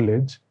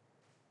acknowledge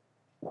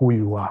who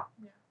you are.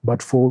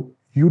 But for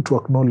you to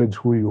acknowledge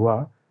who you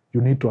are,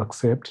 you need to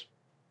accept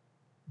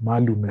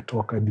mahali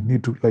umetoka. And you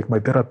need to, like my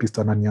therapist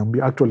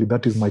ananiambia, actually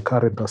that is my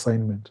current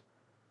assignment.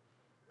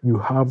 You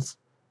have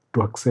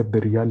to accept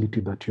the reality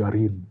that you are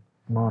in.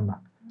 No.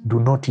 Do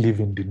not live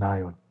in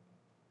denial.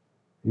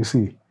 You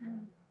see,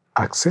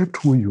 accept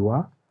who you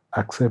are,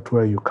 accept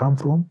where you come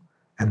from,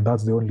 and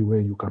that's the only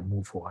way you can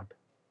move forward.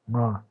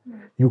 No.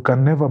 You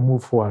can never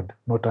move forward,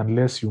 not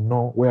unless you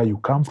know where you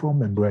come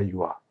from and where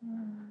you are.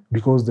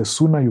 Because the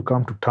sooner you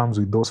come to terms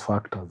with those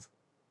factors,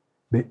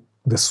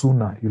 the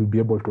sooner you'll be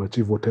able to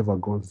achieve whatever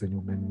goals that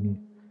you may need.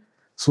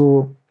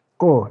 So,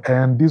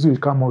 and this will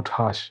come out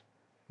harsh,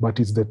 but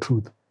it's the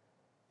truth.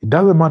 It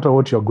doesn't matter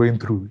what you're going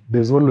through.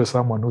 There's always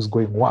someone who's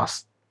going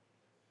worse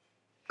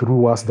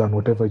than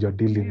whatever you're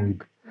dealing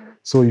with.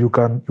 So you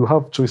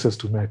have choices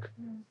to make.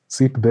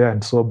 Sit there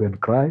and sob and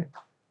cry,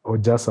 or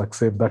just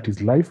accept that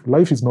is life.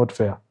 Life is not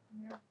fair.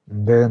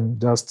 And then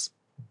just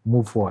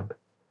move forward.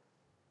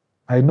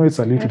 I know it's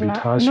a little bit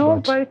harsh,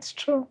 but it's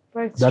true.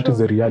 That is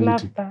the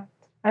reality.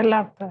 I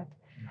love that.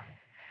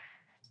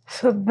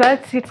 So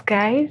that's it,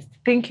 guys.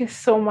 Thank you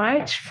so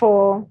much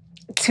for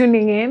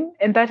tuning in,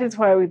 and that is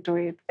why we do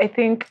it. I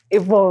think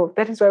Evolve,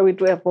 that is why we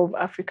do Evolve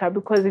Africa,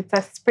 because it's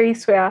a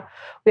space where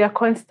we are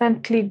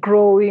constantly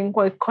growing.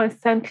 We're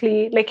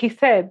constantly, like he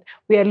said,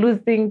 we are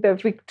losing the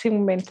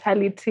victim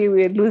mentality.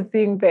 We're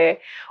losing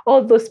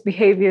all those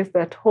behaviors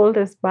that hold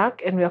us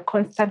back, and we are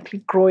constantly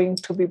growing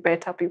to be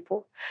better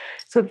people.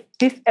 So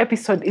this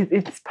episode is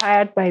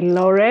inspired by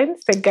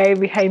Lawrence, the guy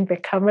behind the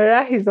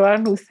camera. He's the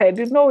one who said,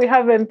 we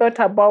haven't thought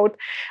about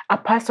a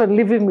person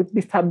living with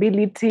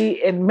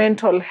disability and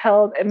mental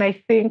health. And I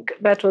think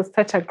that was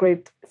such a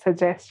great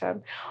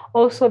suggestion.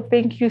 Also,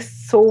 thank you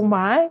so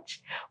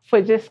much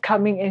for just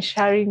coming and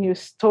sharing your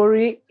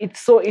story. It's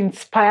so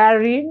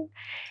inspiring.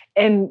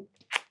 And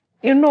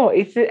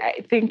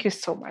thank you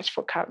so much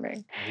for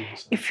coming.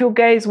 If you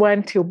guys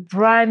want your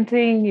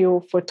branding,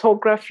 your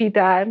photography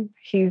done,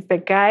 he's the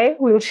guy.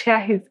 We'll share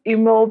his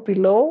email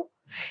below.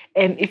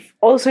 And if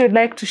also you'd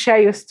like to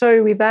share your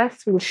story with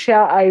us, we'll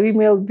share our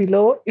email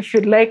below. If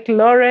you'd like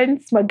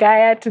Lawrence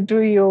Magaya to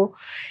do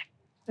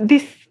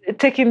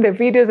taking the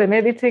videos and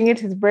editing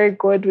it is very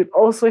good, we'll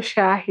also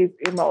share his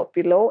email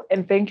below.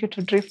 And thank you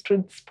to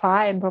Driftwood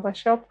Spa and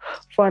Barbershop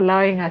for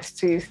allowing us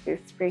to use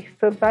this space.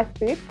 So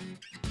that's it.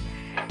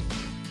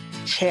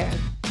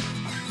 Cheers.